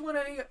 "Do you guys want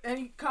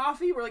any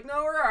coffee?" We're like,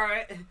 "No, we're all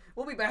right.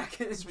 We'll be back."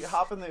 So we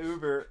hop in the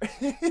Uber,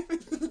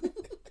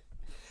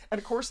 and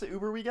of course the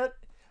Uber we get,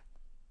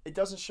 it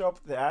doesn't show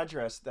up the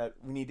address that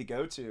we need to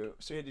go to,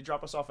 so he had to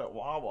drop us off at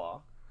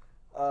Wawa.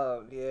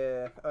 Oh,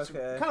 yeah. So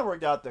Okay. kind of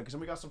worked out though, because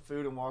then we got some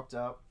food and walked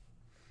up,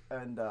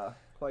 and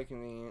Quite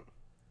convenient.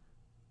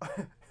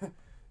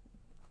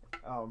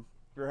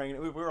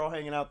 we were all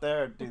hanging out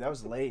there, dude. That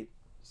was late.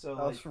 So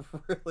That was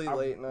really I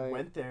late night.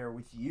 went there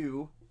with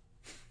you,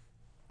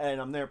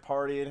 and I'm there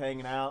partying,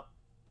 hanging out,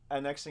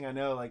 and next thing I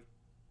know, like,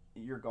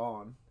 you're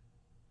gone.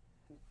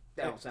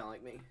 That don't sound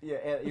like me.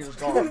 Yeah, you're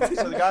gone.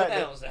 So the guy, That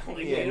don't sound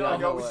like yeah, me. I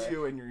No go way. with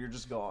you, and you're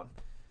just gone.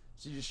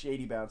 So you just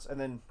shady bounce, and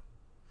then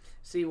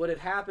See, what had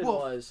happened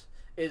Well-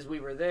 is we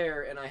were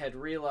there, and I had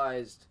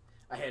realized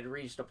I had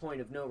reached a point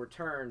of no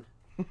return,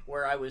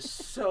 where I was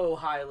so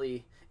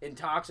highly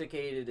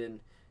intoxicated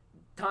and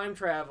time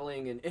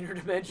traveling and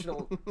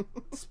interdimensional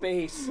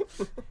space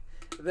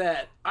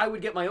that I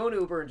would get my own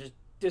Uber and just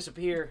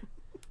disappear.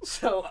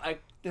 So I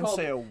Didn't called,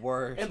 say a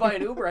word. and by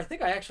an Uber, I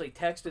think I actually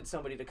texted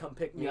somebody to come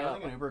pick me yeah, I up.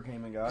 think an Uber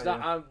came and got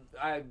 'Cause you.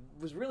 I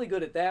was really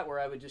good at that, where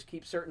I would just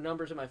keep certain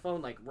numbers in my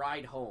phone, like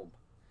ride home,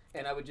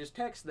 and I would just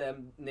text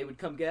them, and they would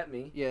come get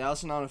me, Yeah, that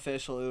was an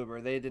unofficial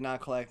Uber. They did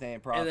not collect any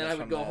profits. and then I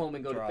would from go that home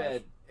and go drive. to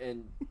bed,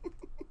 and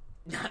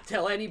not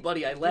tell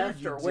anybody I left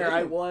you or where I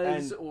didn't,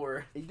 was, and-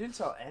 or You didn't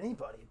tell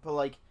anybody, but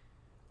like,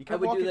 you kept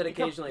would do walking, that you kept-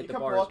 occasionally you at the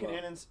kept bar as walking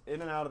well.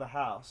 in and out of the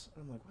house.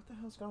 And I'm like, what the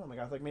hell's going on? Like,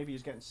 I thought maybe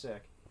he's getting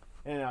sick.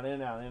 In and out, in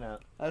and out, in and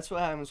out. That's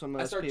what happens when I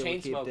most start people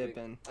chain keep smoking.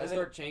 dipping. I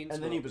start chain smoking.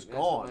 and then he was That's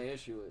gone. what my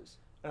issue is.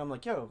 And I'm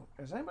like, yo,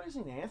 has anybody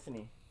seen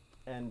Anthony?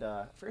 And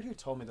I forget who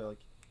told me. They're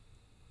like,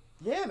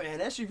 yeah,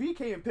 man, SUV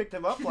came and picked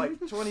him up like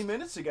 20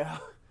 minutes ago.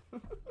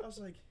 I was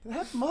like,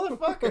 that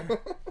motherfucker.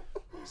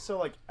 So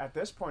like at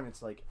this point,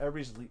 it's like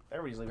everybody's leaving.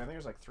 I think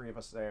there's like 3 of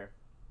us there.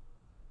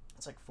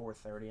 It's like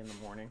 4:30 in the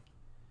morning,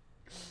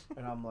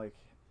 and I'm like,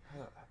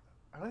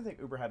 I don't think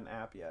Uber had an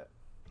app yet.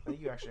 I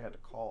think you actually had to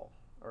call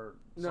or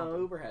No,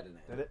 something. Uber had an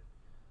app. Did it?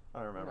 I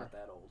don't I'm remember. not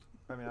that old.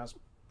 I mean, I was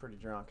pretty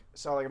drunk.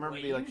 So like I remember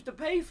Wait, being you like. used a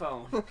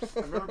payphone.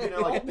 I remember being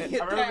at like Call I me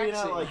a remember being at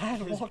taxi. like I had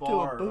to his walk to a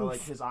bar or like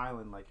booth. his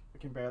island, like I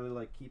can barely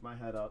like keep my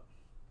head up.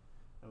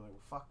 I'm like,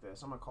 well, fuck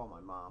this. I'm gonna call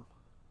my mom.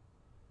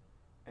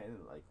 And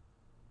like,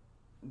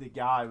 the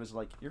guy was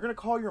like, "You're gonna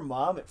call your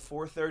mom at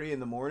 4:30 in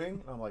the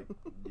morning?" I'm like,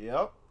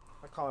 "Yep."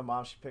 I call my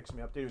mom. She picks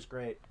me up. Dude, it was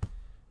great.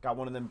 Got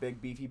one of them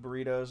big beefy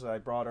burritos that I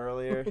brought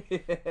earlier.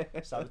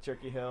 South of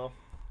Turkey Hill.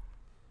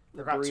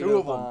 I got 2 burrito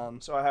of them.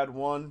 bomb. So I had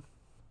one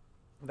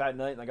that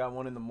night, and I got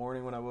one in the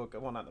morning when I woke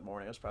up. Well, not in the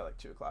morning. It was probably like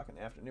 2 o'clock in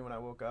the afternoon when I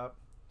woke up.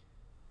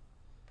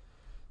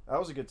 That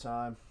was a good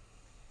time.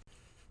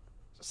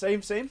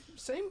 Same.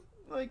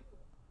 Like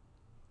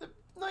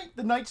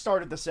the night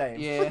started the same.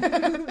 Yeah.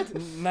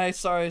 Nice,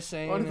 sorry,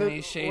 saying, Went and to- then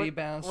he shady went-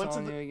 bounced went to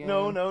on the- you again.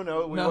 No. We No?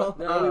 went-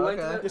 No, we went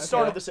to okay. the- it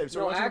started the same. So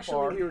No, we went to the actually,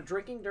 bar. we were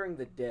drinking during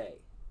the day.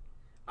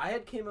 I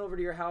had came over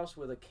to your house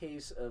with a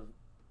case of.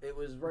 It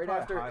was right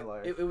Probably after. High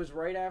Life. It was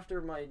right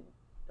after my.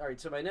 All right,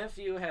 so my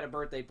nephew had a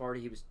birthday party.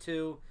 He was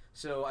 2,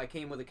 so I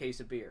came with a case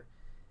of beer.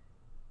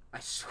 I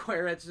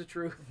swear that's the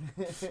truth.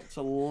 It's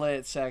a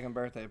lit second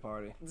birthday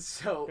party.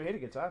 So We had a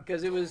good time.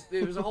 because there was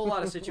a whole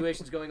lot of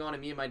situations going on,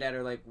 and me and my dad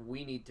are like,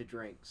 we need to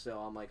drink. So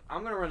I'm like,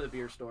 I'm gonna run to the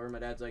beer store. My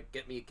dad's like,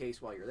 get me a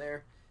case while you're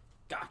there.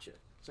 Gotcha.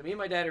 So me and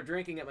my dad are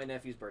drinking at my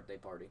nephew's birthday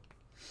party,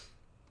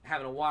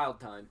 having a wild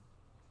time.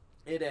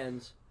 It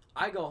ends.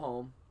 I go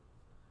home,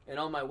 and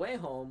on my way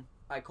home,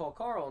 I call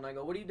Carl and I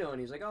go, "What are you doing?"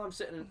 He's like, "Oh,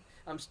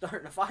 I'm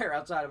starting a fire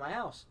outside of my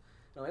house."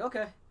 And I'm like,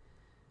 "Okay."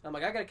 I'm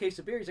like, "I got a case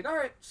of beer." He's like, "All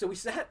right." So we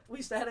sat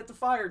at the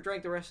fire,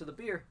 drank the rest of the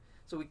beer.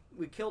 So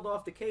we killed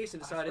off the case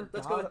and decided,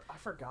 let's go. I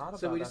forgot about.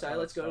 So we that's decided, how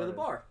it let's go to the started.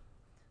 bar.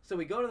 So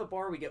we go to the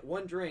bar, we get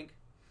one drink,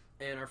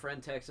 and our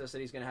friend texts us that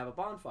he's going to have a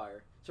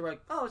bonfire. So we're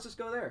like, oh, let's just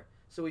go there.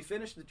 So we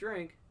finish the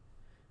drink,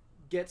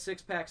 get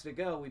 6 packs to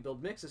go, we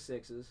build mix of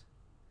 6s,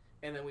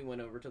 and then we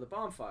went over to the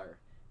bonfire.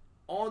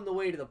 On the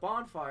way to the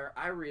bonfire,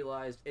 I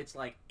realized it's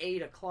like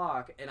 8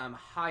 o'clock, and I'm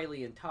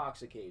highly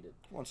intoxicated.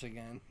 Once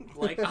again.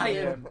 Like, I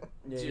am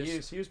Yeah,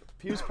 just...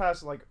 he was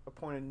past like a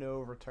point of no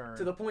return.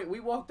 To the point, we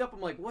walked up,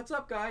 I'm like, what's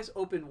up, guys?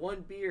 Opened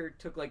one beer,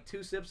 took like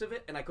 2 sips of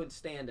it, and I couldn't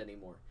stand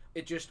anymore.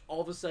 It just,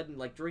 all of a sudden,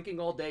 like, drinking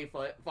all day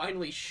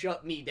finally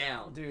shut me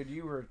down. Dude,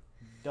 you were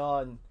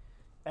done.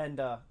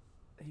 And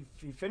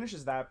he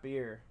finishes that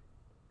beer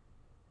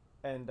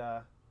and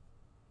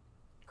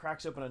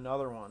cracks open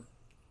another one.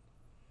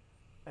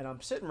 And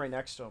I'm sitting right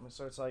next to him. And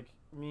so it's like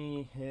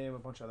me, him, a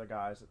bunch of other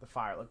guys at the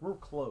fire. Like, we're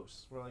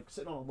close. We're like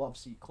sitting on a love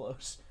seat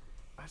close.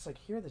 I was like,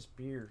 hear this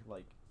beer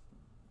like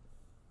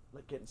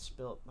getting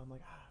spilt. And I'm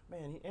like,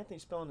 man,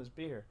 Anthony's spilling his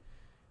beer.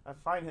 I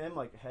find him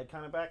like head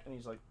kind of back, and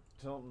he's like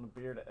tilting the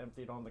beer to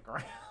empty it on the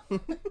ground.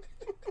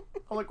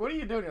 I'm like, what are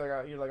you doing?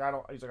 You're like, I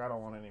don't. He's like, I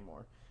don't want any more.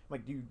 I'm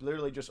like, you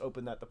literally just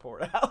opened that to pour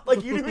it out.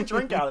 Like, you didn't even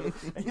drink out of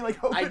it. And you like,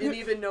 I didn't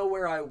even know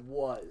where I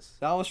was.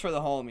 That was for the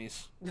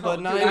homies. No,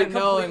 But not dude, I even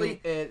knowing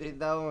completely-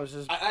 that one was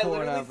just I pouring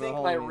literally out for the think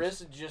homies. my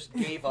wrist just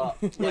gave up.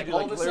 Yeah, Like, dude,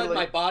 all like, of a sudden, literally-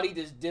 my body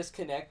just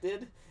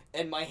disconnected,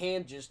 and my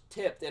hand just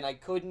tipped, and I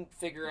couldn't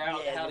figure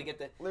out Yeah, how to dude. get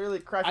the... literally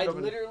cracked I it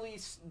open. literally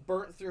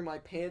burnt through my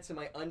pants and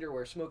my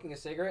underwear smoking a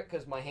cigarette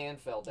because my hand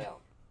fell down.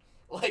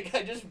 Like,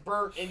 I just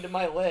burnt into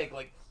my leg.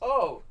 Like,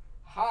 oh,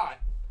 hot.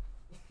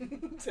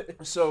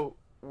 So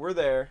we're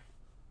there,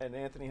 and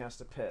Anthony has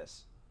to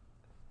piss.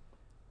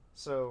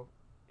 So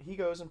he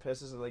goes and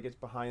pisses, and like gets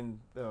behind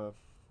the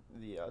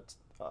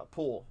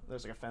pool.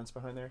 There's like a fence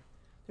behind there.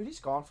 Dude, he's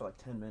gone for like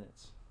 10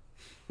 minutes.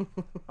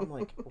 I'm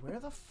like, where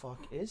the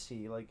fuck is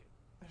he? Like,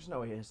 there's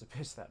no way he has to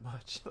piss that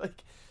much.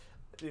 Like,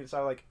 dude,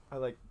 so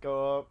I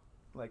go up,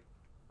 like,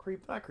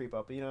 not creep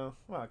up, but you know,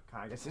 well,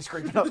 I guess he's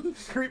creeping up,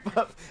 creep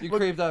up. You Look-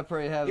 creeped up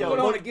pretty heavily. Yeah, Put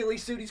look- on a ghillie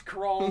suit, he's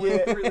crawling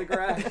Yeah. through the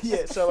grass.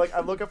 Yeah, so like I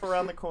look up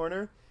around the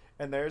corner,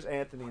 and there's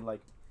Anthony.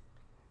 Like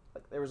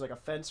there was like a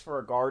fence for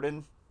a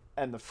garden,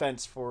 and the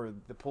fence for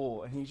the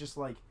pool, and he's just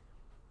like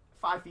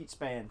 5 feet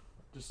span,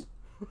 just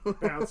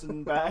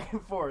bouncing back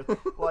and forth.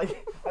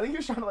 Like, I think he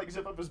was trying to like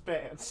zip up his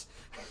pants.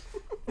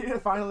 He had to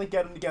finally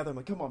get him together. I'm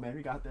like, come on, man,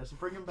 we got this.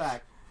 Bring him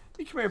back.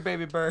 You come here,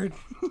 baby bird.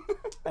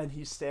 And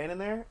he's standing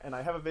there, and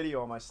I have a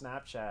video on my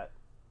Snapchat.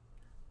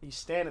 He's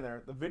standing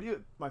there. The video,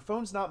 my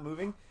phone's not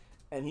moving,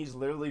 and he's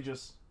literally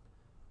just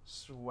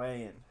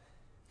swaying.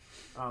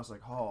 I was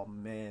like, oh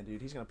man,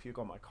 dude, he's gonna puke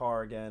on my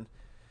car again.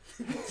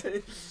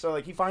 So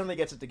like, he finally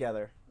gets it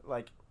together.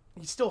 Like,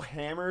 he's still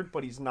hammered,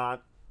 but he's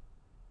not.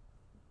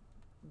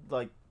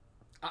 Like,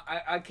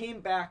 I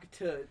came back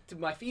to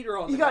my feet are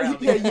on he the got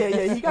ground.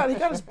 yeah. He got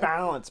his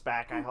balance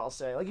back. I'll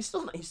say, like, he's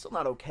still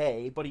not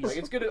okay, but he's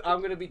Like,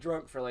 I'm gonna be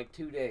drunk for like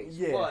 2 days.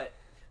 Yeah. But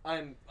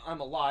I'm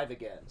alive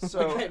again.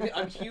 So- Like,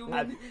 I'm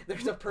human.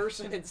 There's a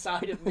person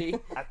inside of me.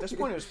 At this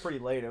point, it was pretty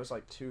late. It was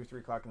like 2-3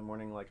 o'clock in the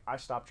morning. Like, I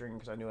stopped drinking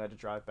because I knew I had to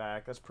drive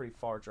back. That's a pretty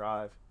far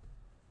drive.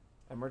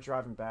 And we're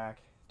driving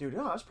back. Dude,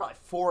 no, it was probably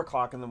 4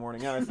 o'clock in the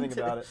morning. Now I think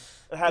about it.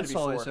 It had to It's be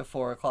 4. always at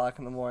 4 o'clock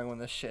in the morning when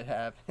this shit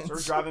happens. So we're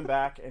driving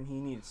back, and he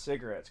needed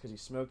cigarettes because he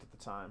smoked at the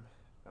time.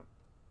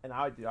 And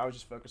I was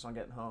just focused on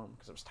getting home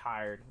because I was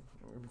tired.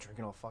 We've been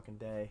drinking all fucking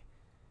day.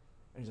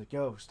 And he's like,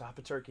 yo, stop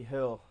at Turkey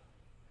Hill.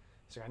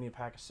 He's like, I need a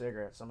pack of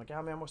cigarettes. I'm like,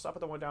 yeah, man, we'll stop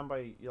at the one down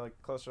by,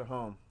 like, closer to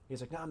home.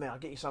 He's like, nah, man, I'll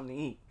get you something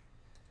to eat.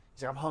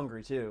 He's like, I'm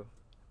hungry, too.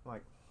 I'm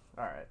like,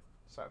 all right.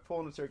 So I pull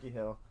into Turkey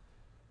Hill,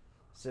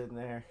 sitting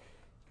there.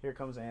 Here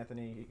comes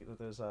Anthony with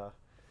his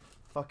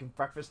fucking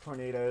breakfast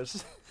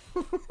tornadoes.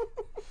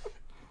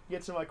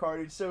 Gets in my car,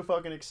 dude, so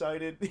fucking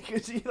excited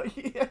because he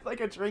had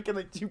like a drink and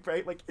like 2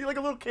 break, like he's like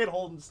a little kid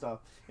holding stuff.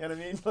 You know what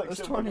I mean? Like, Those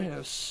so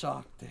tornadoes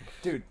suck,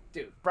 dude.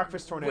 Dude,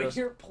 breakfast when tornadoes.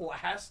 you're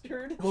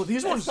plastered. Well,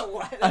 these that's ones- the la-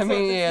 I that's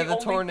mean, the yeah, only the thing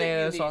you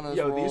tornadoes need. on those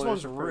Yo, these rollers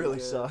ones are pretty really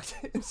good. sucked.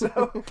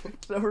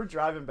 So we're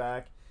driving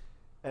back,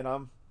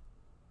 and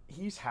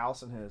he's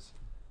housing his.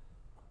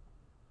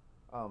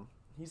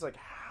 He's like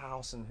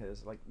housing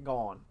his, like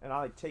gone, and I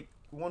like take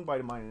one bite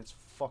of mine and it's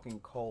fucking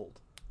cold,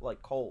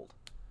 like cold.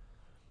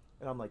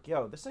 And I'm like,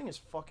 yo, this thing is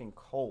fucking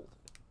cold.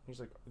 He's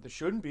like, there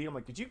shouldn't be. I'm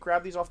like, did you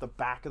grab these off the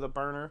back of the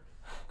burner?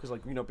 Because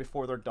like, you know,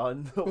 before they're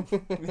done, they'll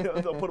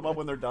put them up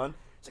when they're done.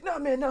 He's like, no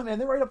man,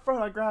 they're right up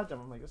front. I grabbed them.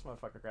 I'm like, this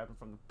motherfucker grabbed them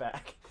from the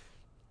back.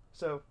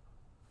 So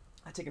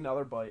I take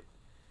another bite,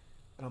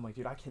 and I'm like,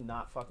 dude, I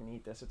cannot fucking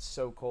eat this. It's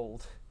so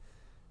cold.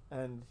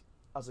 And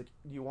I was like,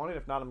 do you want it?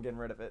 If not, I'm getting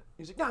rid of it.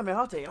 He's like, nah, man,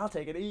 I'll take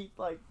it. He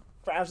like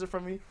grabs it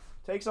from me,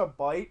 takes a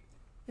bite.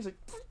 He's like,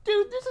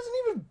 dude, this isn't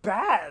even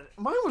bad.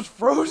 Mine was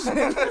frozen.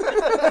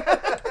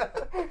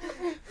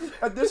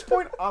 At this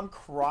point, I'm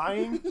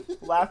crying,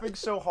 laughing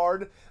so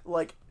hard,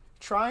 like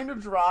trying to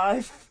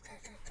drive.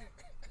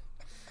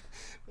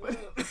 And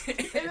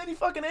then he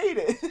fucking ate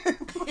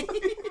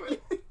it.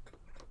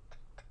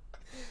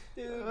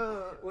 Dude,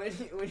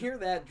 when you're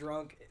that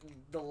drunk,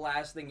 the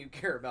last thing you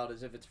care about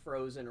is if it's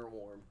frozen or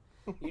warm.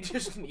 You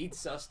just need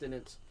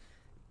sustenance.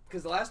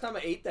 Because the last time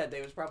I ate that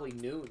day was probably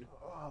noon.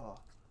 Oh.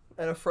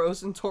 And a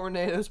frozen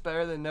tornado is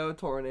better than no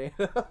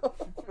tornado.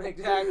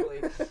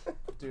 Exactly.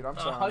 Dude, I'm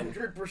telling you.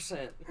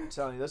 100%. I'm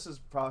telling you, this is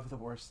probably the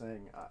worst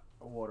thing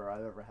water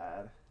I've ever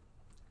had.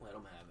 Let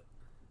them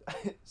have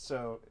it.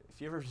 So,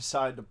 if you ever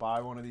decide to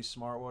buy one of these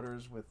Smart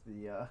Waters with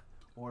the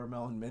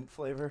watermelon mint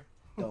flavor,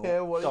 don't.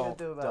 Yeah, what are you don't, gonna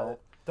do about don't.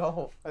 it?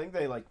 Don't. I think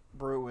they like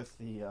brew with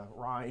the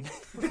rind.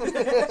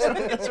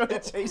 That's what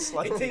it tastes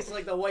like. It tastes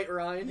like the white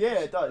rind. Yeah,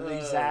 it does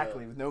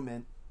exactly with no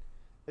mint.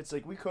 It's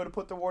like we could have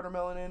put the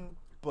watermelon in,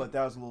 but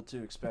that was a little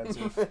too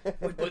expensive.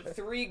 We put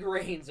 3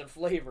 grains of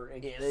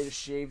flavoring. Yeah, they just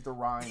shaved the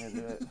rind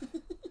into it.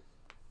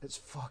 It's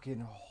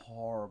fucking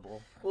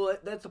horrible. Well,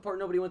 that's the part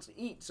nobody wants to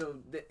eat, so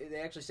they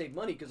actually save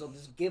money because they'll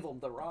just give them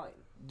the rind.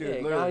 Dude, Yeah,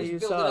 you literally. gotta Just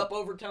use build it up. up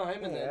over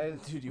time and then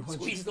Dude, you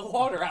want squeeze the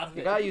water out of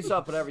You it. gotta use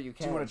up whatever you Do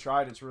you can. want to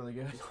try it? It's really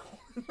good.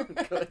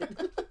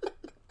 Good.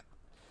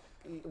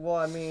 Well,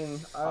 I mean,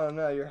 I don't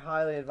know. You're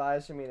highly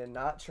advising me to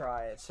not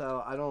try it,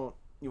 so I don't.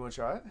 You want to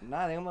try it?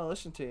 Nah, I think I'm gonna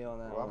listen to you on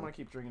that Well, I'm one. gonna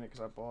keep drinking it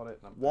because I bought it.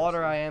 And I'm Water,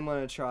 thirsty. I am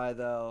gonna try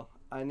though.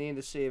 I need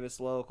to see if it's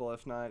local.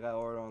 If not, I gotta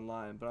order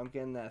online. But I'm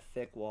getting that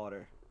thick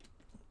water.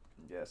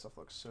 Yeah, stuff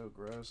looks so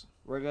gross.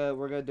 We're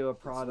gonna do a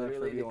It's product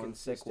literally review the on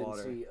thick water.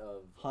 consistency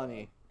of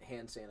Honey.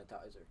 hand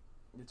sanitizer.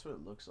 It's what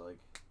it looks like.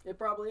 It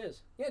probably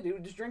is. Yeah,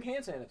 dude, just drink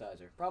hand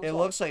sanitizer. Problem It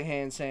solved. looks like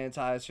hand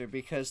sanitizer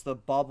because the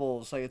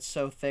bubbles, like it's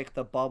so thick,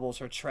 the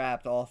bubbles are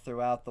trapped all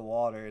throughout the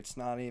water. It's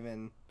not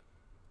even.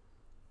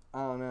 I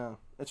don't know.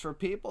 It's for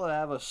people that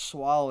have a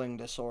swallowing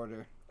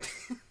disorder.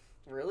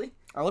 Really?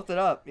 I looked it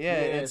up. Yeah, Yeah,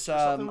 it's it's for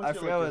something with I your,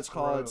 forget like, what your it's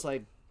called. throat. It's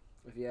like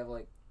If you have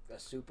like a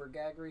super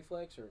gag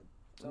reflex or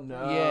something.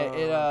 No. Yeah,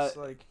 it's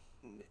like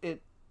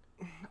it.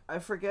 I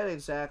forget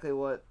exactly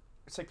what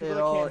it's like it people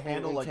that all can't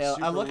handle like entails.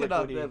 super I looked it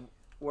up liquidy. at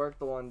work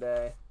the one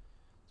day.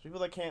 People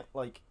that can't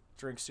like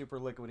drink super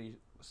liquidy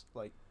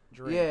like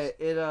drinks. Yeah,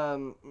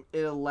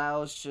 it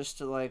allows just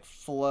to like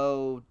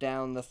flow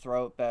down the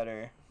throat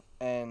better,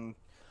 and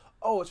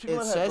Oh, it's people it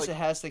that says have it like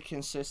has the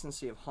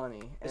consistency of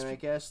honey, It's and I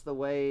pe- guess the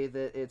way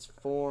that it's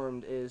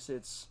formed is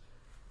it's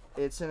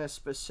in a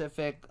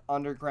specific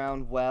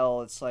underground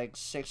well. It's like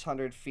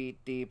 600 feet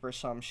deep or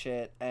some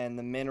shit, and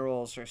the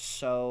minerals are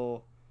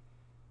so.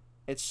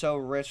 It's so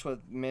rich with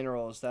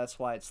minerals. That's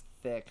why it's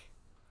thick.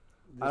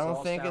 This I don't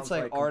all think it's,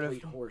 sounds like,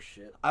 complete horse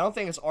shit. I don't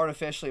think it's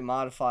artificially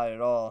modified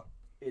at all.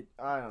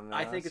 I don't know.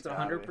 I think it's that's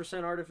gotta be.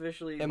 100%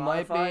 artificially It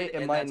might be, modified, it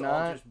and might that's all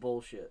not. just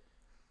bullshit.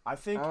 I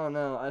think I don't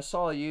know. I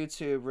saw a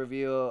YouTube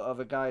review of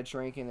a guy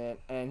drinking it,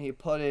 and he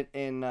put it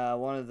in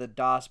one of the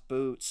Das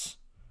boots.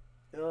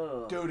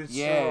 Ugh. dude, it's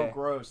Yeah. so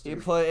gross, He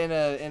dude. put in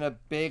a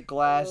big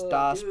glass Oh,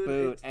 Das dude,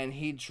 boot, it's- and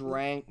he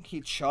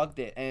chugged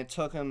it, and it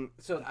took him.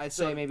 So I'd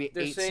so say maybe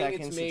they're 8 saying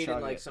seconds it's to made chug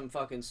in like it. some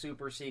fucking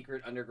super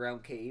secret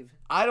underground cave.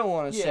 I don't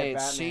want to Yeah, say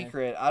it's Batman.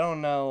 secret. I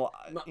don't know.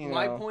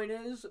 My point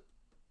is,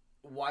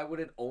 why would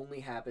it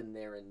only happen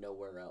there and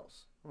nowhere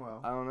else?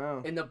 Well, I don't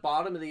know. In the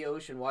bottom of the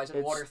ocean, why isn't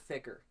It's- water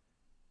thicker?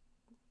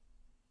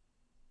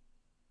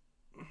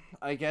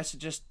 I guess it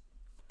just.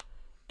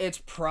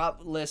 It's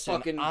Listen,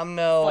 Fucking I'm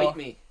Fight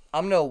me.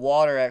 no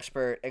water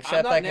expert, I'm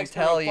except not I an can expert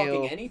on tell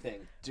fucking you.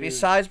 anything. dude,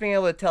 Besides being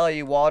able to tell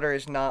you water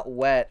is not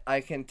wet,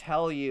 I can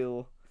tell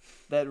you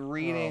that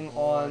reading boy.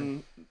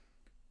 on.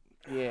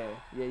 Yeah,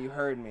 you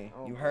heard me.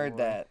 Oh, You heard boy.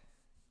 that.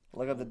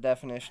 Look up the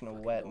definition of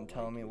Fucking wet don't and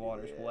tell like me you,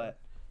 water's yeah. wet.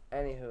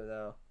 Anywho,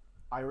 though,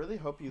 I really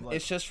hope you like.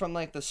 it's just from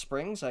like the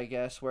springs, I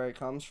guess, where it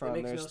comes from.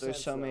 makes There's no there's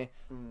sense, so though. many.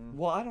 Mm.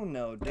 Well, I don't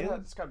know, dude. Yeah,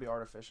 it's gotta be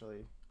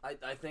artificially.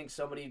 I think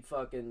somebody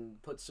fucking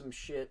put some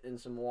shit in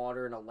some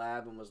water in a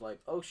lab and was like,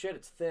 oh shit,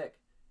 it's thick.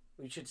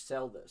 We should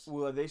sell this.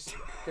 Well, they.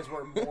 Because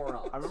we're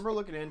morons. I remember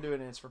looking into it,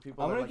 and it's for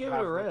people I'm that gonna like, give it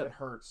have, a like, rip. it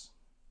hurts.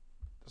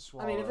 To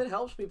swallow. I mean, if it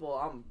helps people,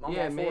 I'm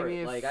Yeah, all for maybe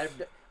it. if- Like,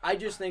 I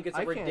just think it's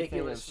a I can't think of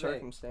ridiculous thing.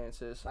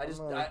 circumstances. I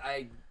just,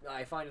 I'm,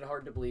 I find it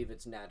hard to believe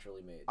it's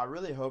naturally made. I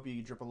really hope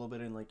you drip a little bit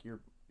in like your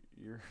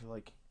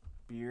like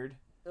beard.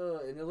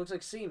 And it looks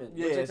like semen.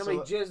 Yeah, Looks like so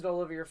somebody jizzed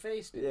all over your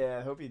face, dude. Yeah,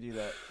 I hope you do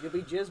that. You'll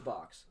be jizz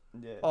box.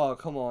 Yeah. Oh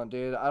come on,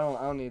 dude! I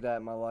don't need that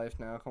in my life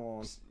now. Come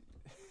on.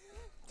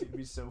 It'd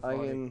be so I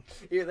funny. can.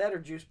 Either that or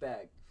juice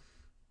bag.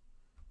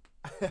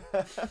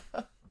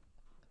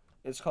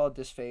 It's called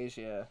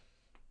dysphagia.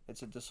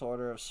 It's a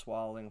disorder of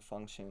swallowing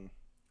function.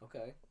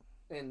 Okay.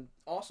 And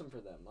awesome for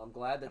them. I'm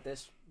glad that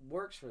this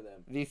works for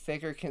them. The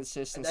thicker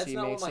consistency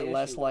not what makes my it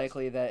less issue was.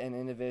 likely that an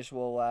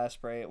individual will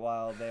aspirate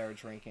while they are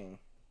drinking.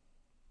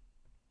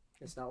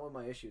 It's not what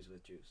my issues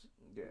with juice.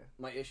 Yeah.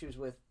 My issues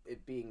with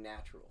it being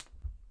natural.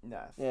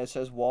 Nah. Yeah, it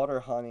says water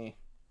honey.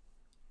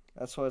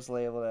 That's what it's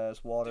labeled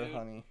as, water Dude.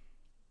 honey.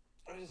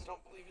 I just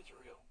don't believe it's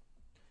real.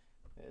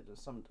 Yeah,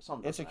 just some It's a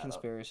doesn't add up.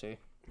 conspiracy.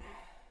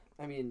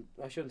 I mean,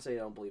 I shouldn't say I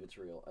don't believe it's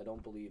real. I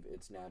don't believe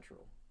it's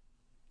natural.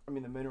 I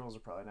mean, the minerals are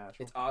probably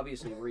natural. It's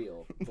obviously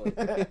real,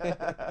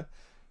 but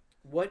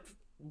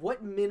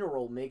what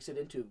mineral makes it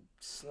into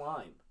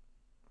slime?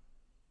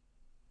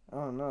 I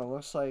don't know. It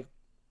looks like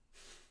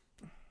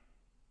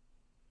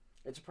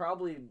It's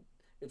probably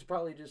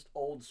just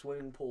old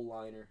swimming pool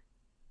liner.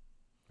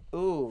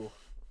 ooh.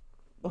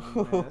 Man,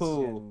 that's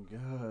Ooh.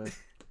 getting good.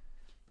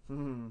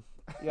 Hmm.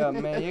 Yeah,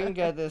 man, you can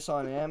get this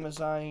on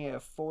Amazon. You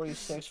get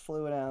 46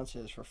 fluid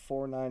ounces for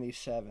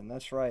 $4.97.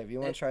 That's right. If you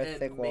want to try And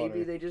thick maybe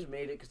water. they just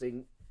made it because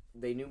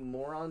they knew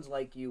morons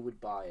like you would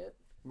buy it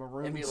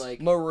Maroons. and be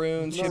like,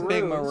 Maroons, you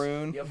big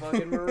Maroons. maroon. you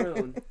fucking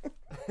maroon.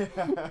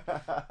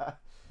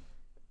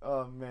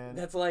 Oh man.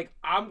 That's like,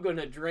 I'm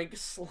gonna drink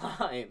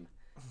slime,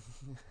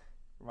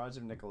 Reminds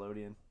me of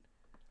Nickelodeon.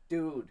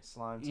 dude.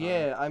 Slime time.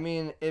 Yeah, I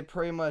mean, it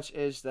pretty much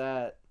is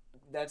that.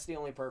 That's the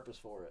only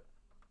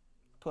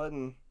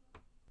putting.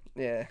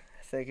 Yeah,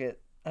 thick it.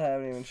 I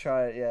haven't even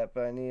tried it yet,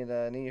 but I need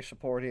your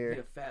support Be here.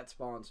 a fat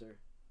sponsor.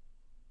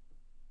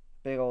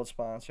 Big old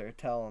sponsor.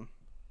 Tell them.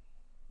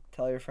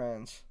 Tell your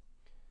friends.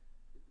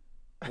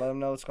 Let them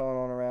know what's going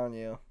on around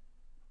you.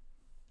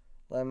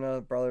 Let them know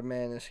that Brother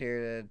Man is here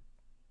to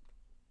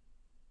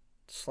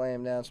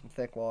slam down some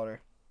thick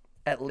water.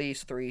 At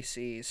least 3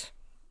 C's.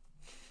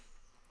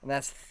 And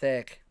that's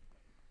thick.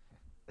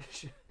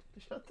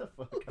 Shut the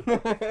fuck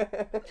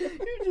up.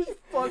 You're just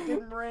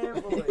fucking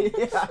rambling.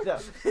 Yeah, I know.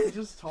 He's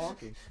just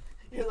talking.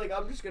 You're like,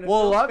 I'm just gonna.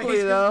 Well, fill luckily,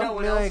 space 'cause though, no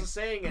one I mean, else like- is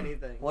saying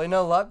anything.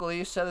 Well, luckily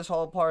you said this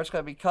whole part's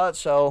gotta be cut,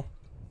 so.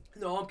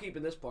 No, I'm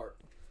keeping this part.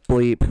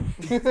 Bleep.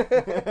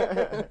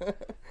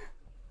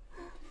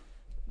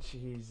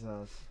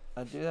 Jesus.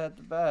 I do that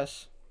the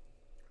best.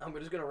 I'm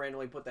just gonna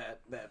randomly put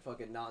that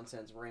fucking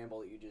nonsense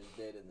ramble that you just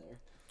did in there.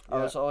 I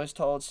was always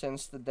told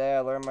since the day I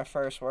learned my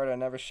first word I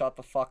never shut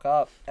the fuck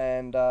up,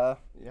 and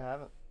You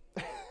haven't.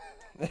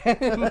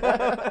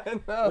 no,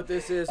 What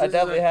this is, I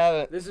definitely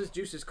haven't. This is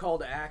Juice's call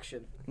to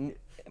action.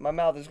 My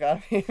mouth has got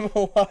me in a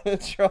lot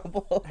of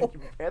trouble.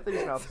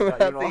 Anthony's mouth has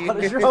got you in a lot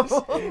of Years.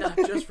 trouble. Not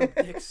just from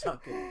dick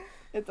sucking.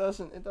 It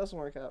doesn't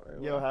work out very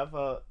well.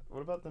 Yo,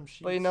 what about them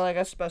sheets? But like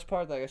that's the best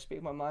part. Like I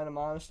speak my mind. I'm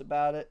honest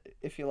about it.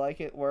 If you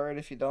like it, word.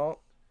 If you don't,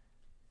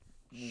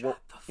 Shut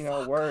the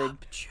fuck word.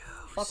 up, Juice.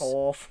 Fuck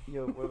off.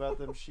 Yo, what about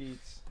them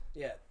sheets?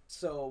 Yeah.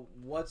 So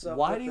what's up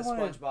Why with do you the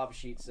wanna- SpongeBob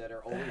sheets that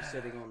are always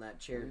sitting on that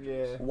chair?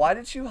 Yeah. Why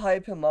did you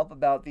hype him up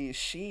about these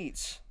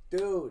sheets?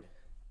 Dude,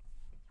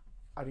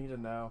 I need to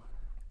know.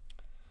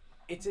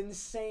 it's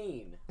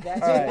insane.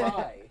 That's Alright.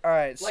 why. All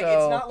right, Like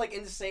so it's not like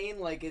insane,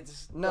 like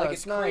it's No, like it's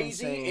it's not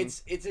crazy.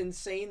 insane. It's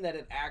insane that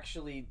it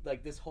actually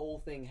like this whole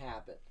thing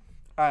happened.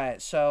 all right.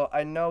 So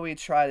I know we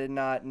try to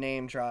not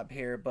name drop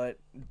here, but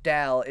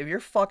Dal, if you're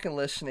fucking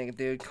listening,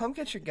 dude, come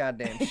get your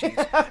goddamn sheets.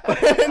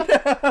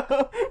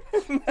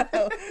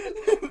 No.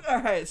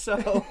 All right,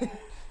 so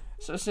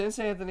since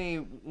Anthony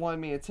wanted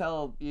me to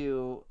tell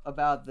you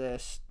about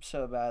this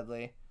so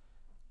badly,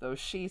 those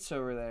sheets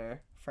over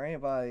there, for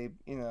anybody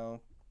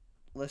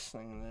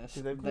listening to this,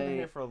 Dude, they've been in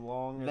here for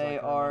long. they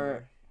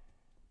are.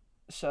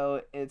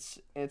 So it's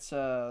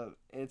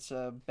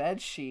a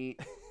bed sheet.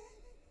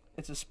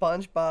 It's a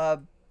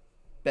SpongeBob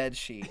bed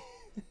sheet,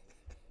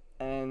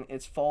 and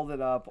it's folded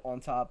up on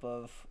top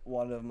of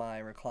one of my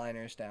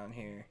recliners down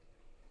here,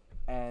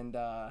 and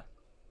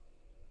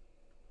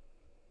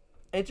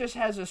it just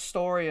has a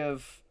story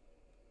of.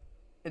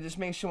 It just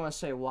makes you want to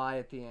say why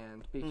at the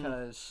end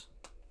because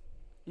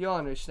you'll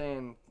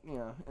understand,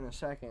 in a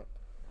second.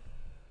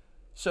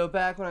 So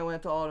back when I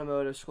went to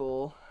automotive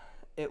school,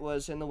 it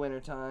was in the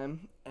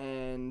wintertime,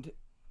 and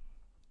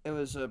it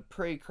was a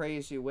pretty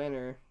crazy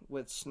winter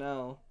with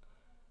snow.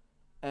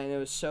 And it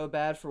was so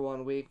bad for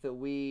 1 week that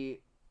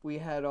we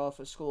had off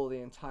of school the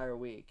entire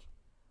week.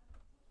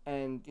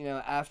 And,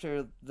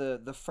 after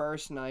the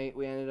first night,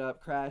 we ended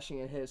up crashing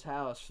at his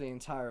house for the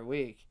entire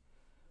week.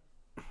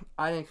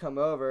 I didn't come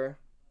over,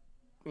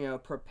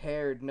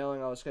 prepared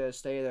knowing I was going to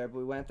stay there. But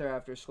we went there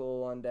after school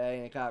one day,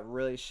 and it got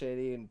really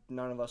shitty, and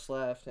none of us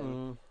left.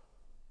 And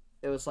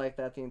it was like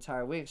that the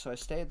entire week, so I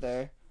stayed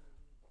there.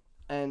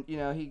 And,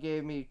 he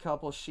gave me a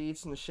couple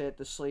sheets and shit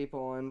to sleep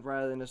on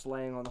rather than just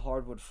laying on the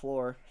hardwood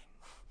floor.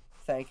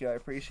 Thank you, I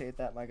appreciate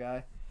that, my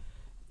guy.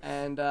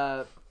 And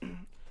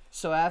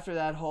so after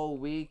that whole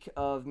week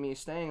of me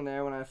staying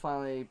there, when I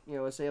finally,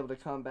 was able to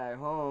come back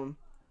home,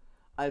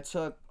 I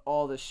took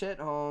all the shit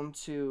home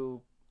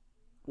to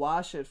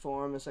wash it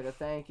for him as like a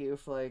thank you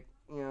for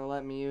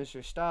letting me use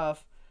your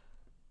stuff.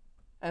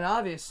 And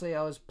obviously,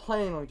 I was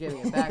planning on giving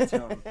it back to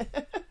him.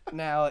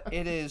 Now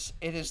it is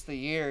the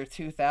year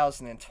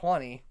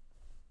 2020.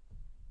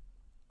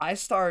 I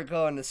started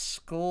going to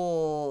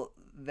school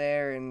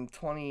there in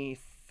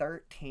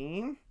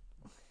 2013.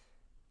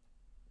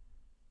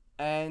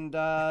 And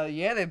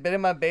they've been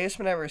in my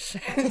basement ever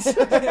since.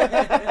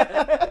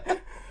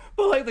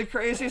 But the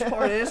craziest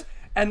part is,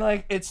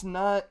 and it's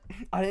not,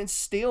 I didn't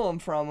steal them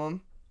from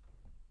him.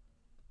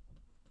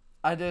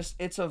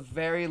 It's a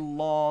very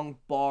long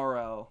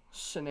borrow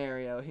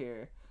scenario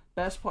here.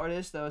 Best part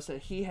is though is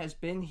that he has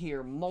been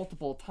here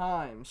multiple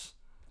times.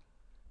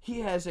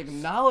 He has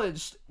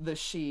acknowledged the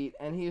sheet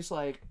and he's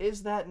like,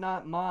 "Is that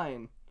not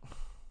mine?"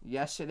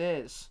 Yes, it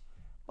is.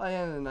 By the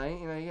end of the night,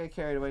 you get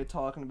carried away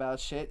talking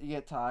about shit, you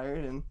get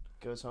tired, and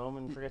Goes home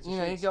and forgets you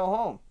his sheets. go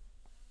home.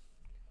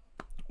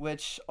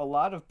 Which a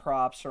lot of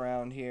props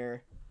around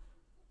here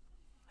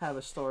have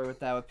a story with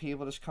that, with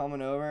people just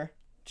coming over,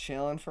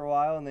 chilling for a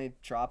while, and they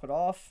drop it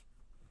off.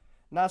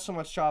 Not so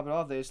much drop it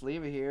off, they just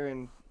leave it here,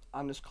 and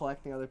I'm just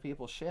collecting other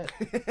people's shit.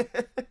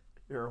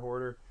 You're a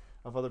hoarder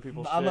of other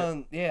people's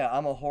I'm shit.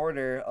 I'm a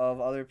hoarder of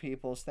other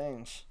people's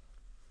things.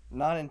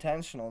 Not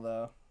intentional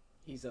though.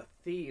 He's a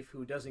thief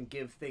who doesn't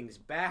give things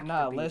back to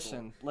Nah, people.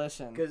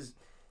 listen. Because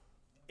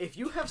if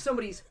you have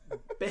somebody's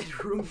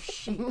bedroom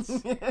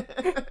sheets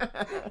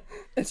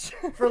It's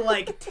for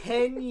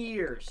 10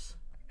 years,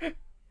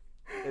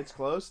 It's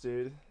close,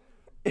 dude.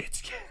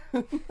 it's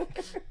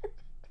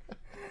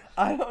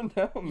I don't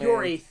know, man.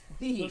 you're a Those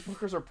thief.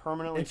 fuckers are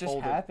permanently It just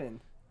folded. happened.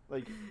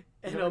 Like,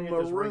 And you don't a get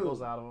those maroon.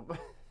 wrinkles out of them.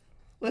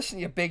 Listen,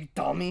 you big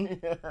dummy.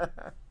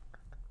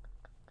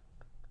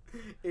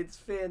 It's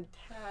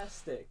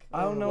fantastic.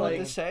 I don't know what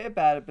to say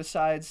about it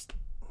besides,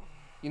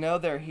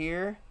 they're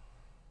here,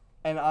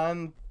 and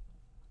I'm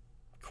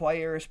quite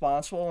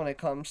irresponsible when it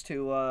comes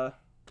to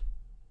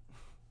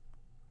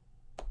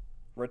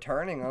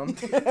returning them.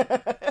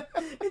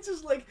 It's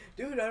just like,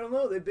 dude, I don't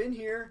know. They've been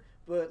here,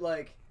 but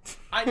like,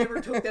 I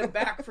never took them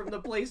back from the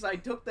place I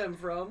took them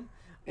from.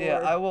 Yeah,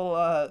 Or- I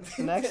will.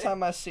 Next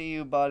time I see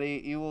you,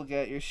 buddy, you will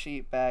get your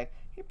sheet back.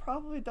 He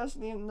probably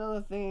doesn't even know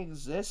the thing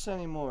exists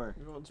anymore.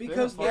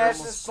 Because Yeah, they're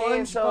it's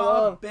been so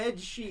long. SpongeBob bed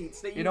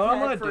sheets that You you've know what I'm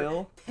had gonna for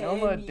do? 10 You know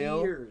what I'm gonna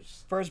do?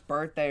 years. For his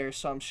birthday or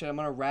some shit, I'm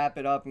gonna wrap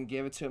it up and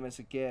give it to him as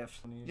a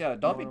gift. Yeah,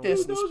 don't be Dude,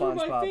 dissing Those are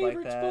my SpongeBob like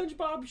favorite that.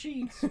 SpongeBob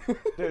sheets. Dude,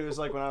 it was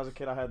like when I was a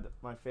kid, I had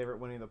my favorite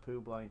Winnie the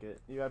Pooh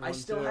blanket. You had one I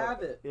still too?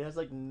 have it. It has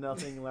like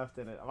nothing left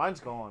in it. Mine's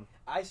gone.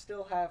 I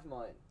still have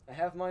mine. I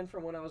have mine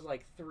from when I was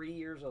like 3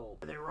 years old.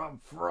 They rub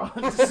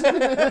fronts. That's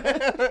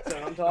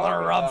what I'm talking Wanna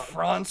rub about.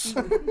 fronts?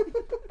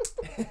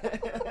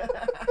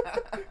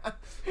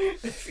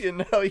 If you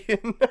know, you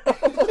know.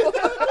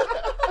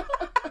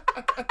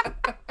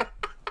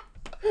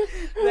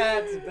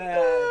 That's bad.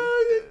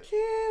 I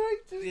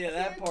can't. Yeah,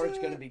 that part's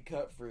gonna be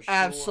cut for sure.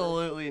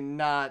 Absolutely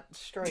not.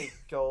 Straight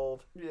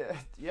gold. Yeah.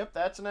 Yep,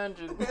 that's an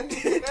engine.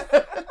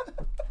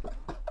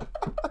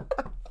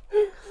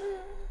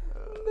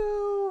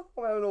 No.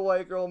 I'm having a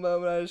white girl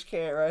moment. I just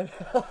can't right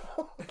now.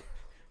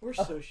 We're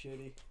so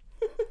shitty.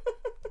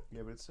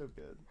 Yeah, but it's so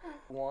good.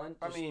 One.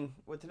 I just- mean,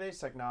 with today's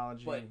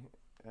technology But-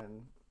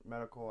 and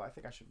medical, I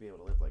think I should be able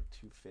to live like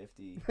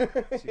 250,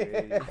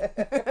 280.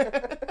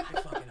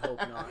 I fucking hope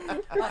not.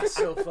 I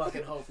so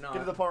fucking hope Get to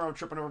the not. point where I'm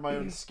tripping over my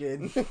own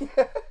skin.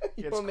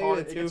 You It want me caught,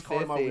 with it gets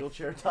caught in my 250?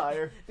 wheelchair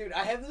tire. Dude,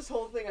 I have this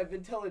whole thing I've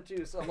been telling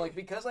Juice. I'm like,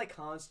 because I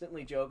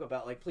constantly joke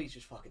about like, please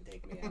just fucking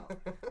take me out.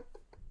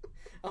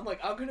 I'm like,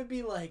 I'm gonna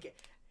be like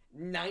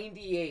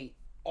 98.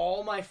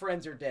 All my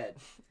friends are dead.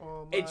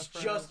 Oh, my It's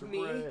friends just are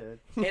me. red.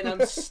 And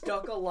I'm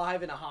stuck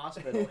alive in a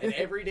hospital. And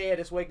every day I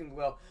just wake and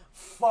go,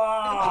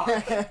 fuck.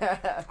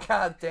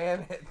 God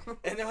damn it.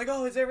 And they're like,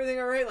 oh, is everything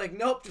alright? Like,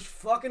 nope, just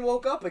fucking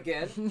woke up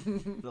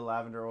again. The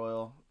lavender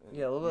oil.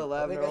 Yeah, a little bit of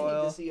I think lavender I need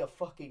oil. to see a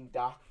fucking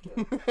doctor.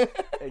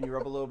 And you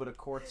rub a little bit of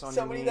quartz on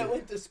Somebody your knee. that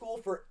went to school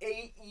for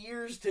 8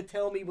 years to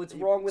tell me what's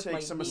wrong with take my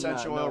some knee.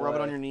 essential Nah, oil, no rub it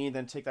way. on your knee,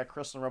 then take that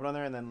crystal and rub it on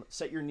there, and then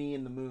set your knee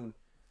in the moon,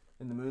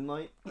 in the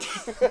moonlight,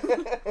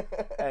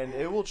 and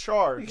it will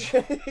charge.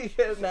 You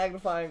get a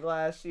magnifying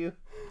glass, you.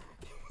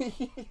 I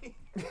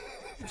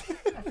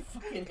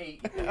fucking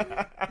hate you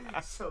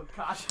so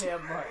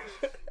goddamn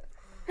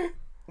much.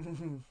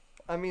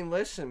 I mean,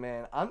 listen,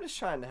 man. I'm just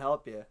trying to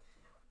help you.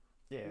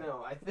 Yeah.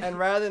 No, I think. And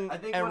rather than I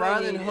think and what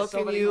rather I than need is hooking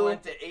somebody who you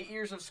went to 8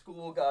 years of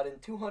school, got in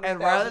 $200,000 and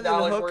rather than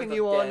hooking worth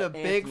you of on to debt,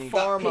 big Anthony,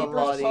 got pharma, papers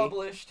buddy.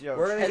 published, Yo,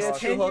 We're gonna has get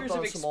trust, you 10 hooked years on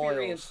of some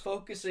experience oils.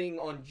 focusing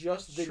on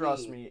just the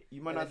trust knee. me.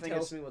 You might and not it think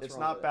tells me what's it's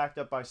wrong not with it. backed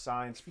up by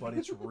science, but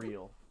it's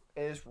real.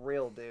 It is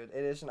real, dude.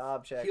 It is an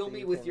object. Heal that me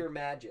you with can- your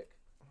magic.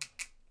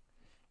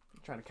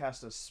 I'm trying to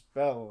cast a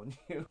spell on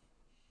you.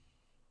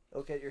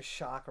 Look at your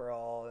chakra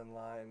all in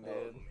line,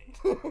 Oh,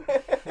 dude.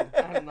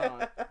 I'm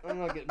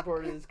not getting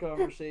part of this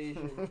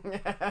conversation.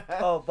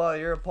 Oh, bud,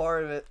 you're a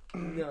part of it.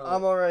 No.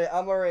 I'm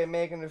already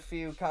making a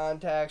few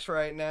contacts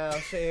right now,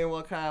 seeing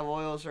what kind of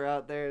oils are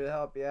out there to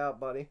help you out,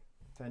 buddy.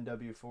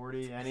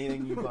 10W40,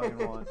 anything you fucking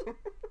want.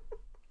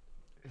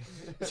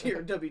 It's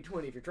your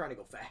W20 if you're trying to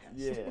go fast.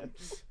 Yeah.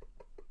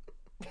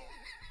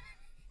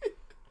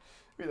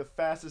 Be the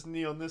fastest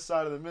knee on this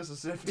side of the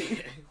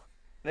Mississippi.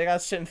 They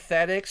got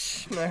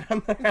synthetics. I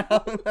don't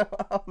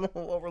know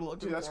what we're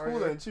looking Dude, that's for. cool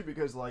here. then too,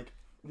 because like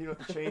you don't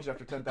have to change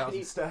after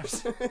 10,000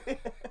 steps. Dude,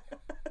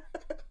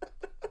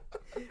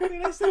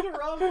 I see the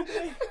ramen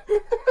today.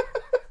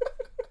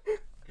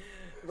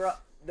 Bro,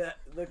 the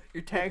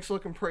Your tank's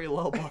looking pretty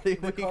low, buddy.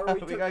 We car gotta, we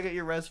we took- gotta get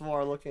your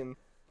reservoir looking.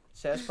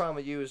 See, that's from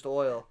a used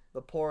oil.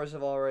 The pores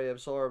have already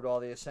absorbed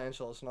all the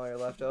essentials, and all you're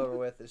left over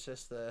with is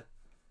just the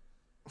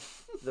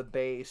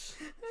base.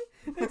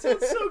 That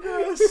sounds so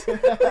gross.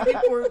 Like you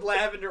poured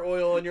lavender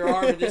oil on your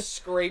arm and just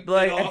scraped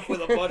Like- it off with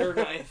a butter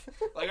knife.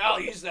 Like, I'll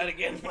use that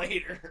again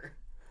later.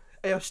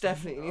 Hey, yo,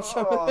 Stephanie, you need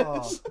some of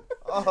this?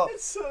 Oh.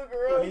 It's so I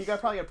gross. mean, you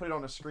probably gotta put it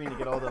on the screen to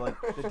get all the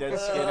the dead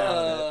skin out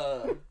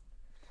of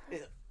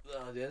it.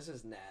 Oh, this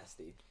is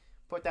nasty.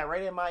 Put that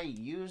right in my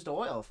used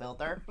oil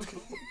filter.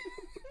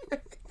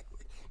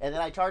 And then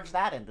I charge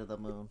that into the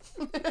moon.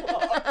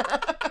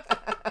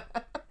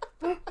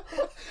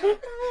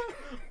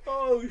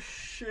 Oh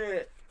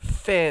shit.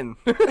 Finn.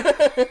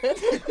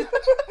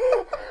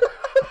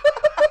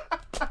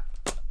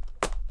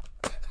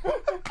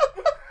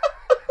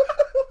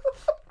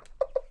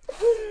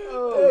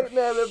 Oh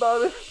man,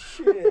 about it.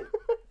 shit.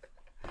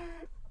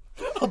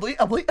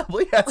 I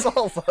believe that's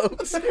all,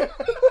 folks.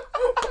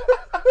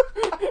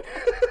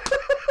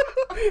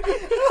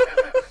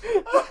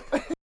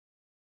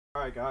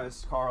 Alright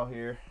guys, Carl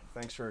here.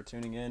 Thanks for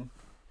tuning in.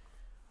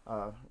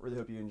 Really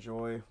hope you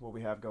enjoy what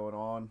we have going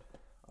on.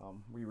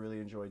 We really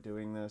enjoy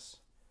doing this.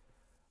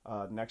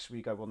 Next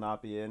week I will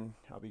not be in.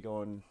 I'll be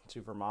going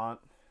to Vermont,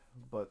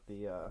 but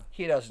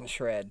He doesn't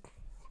shred.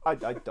 I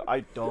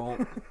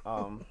don't.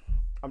 I'm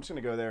just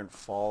gonna go there and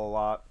fall a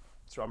lot.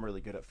 So I'm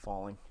really good at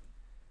falling.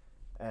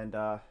 And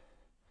the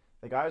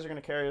guys are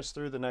gonna carry us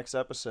through the next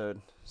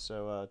episode.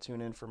 So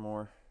tune in for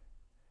more,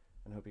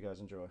 and hope you guys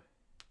enjoy.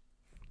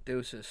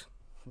 Deuces.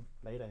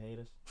 Later,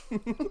 haters.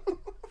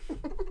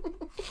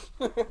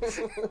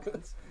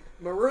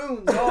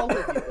 Maroons, all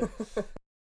of you.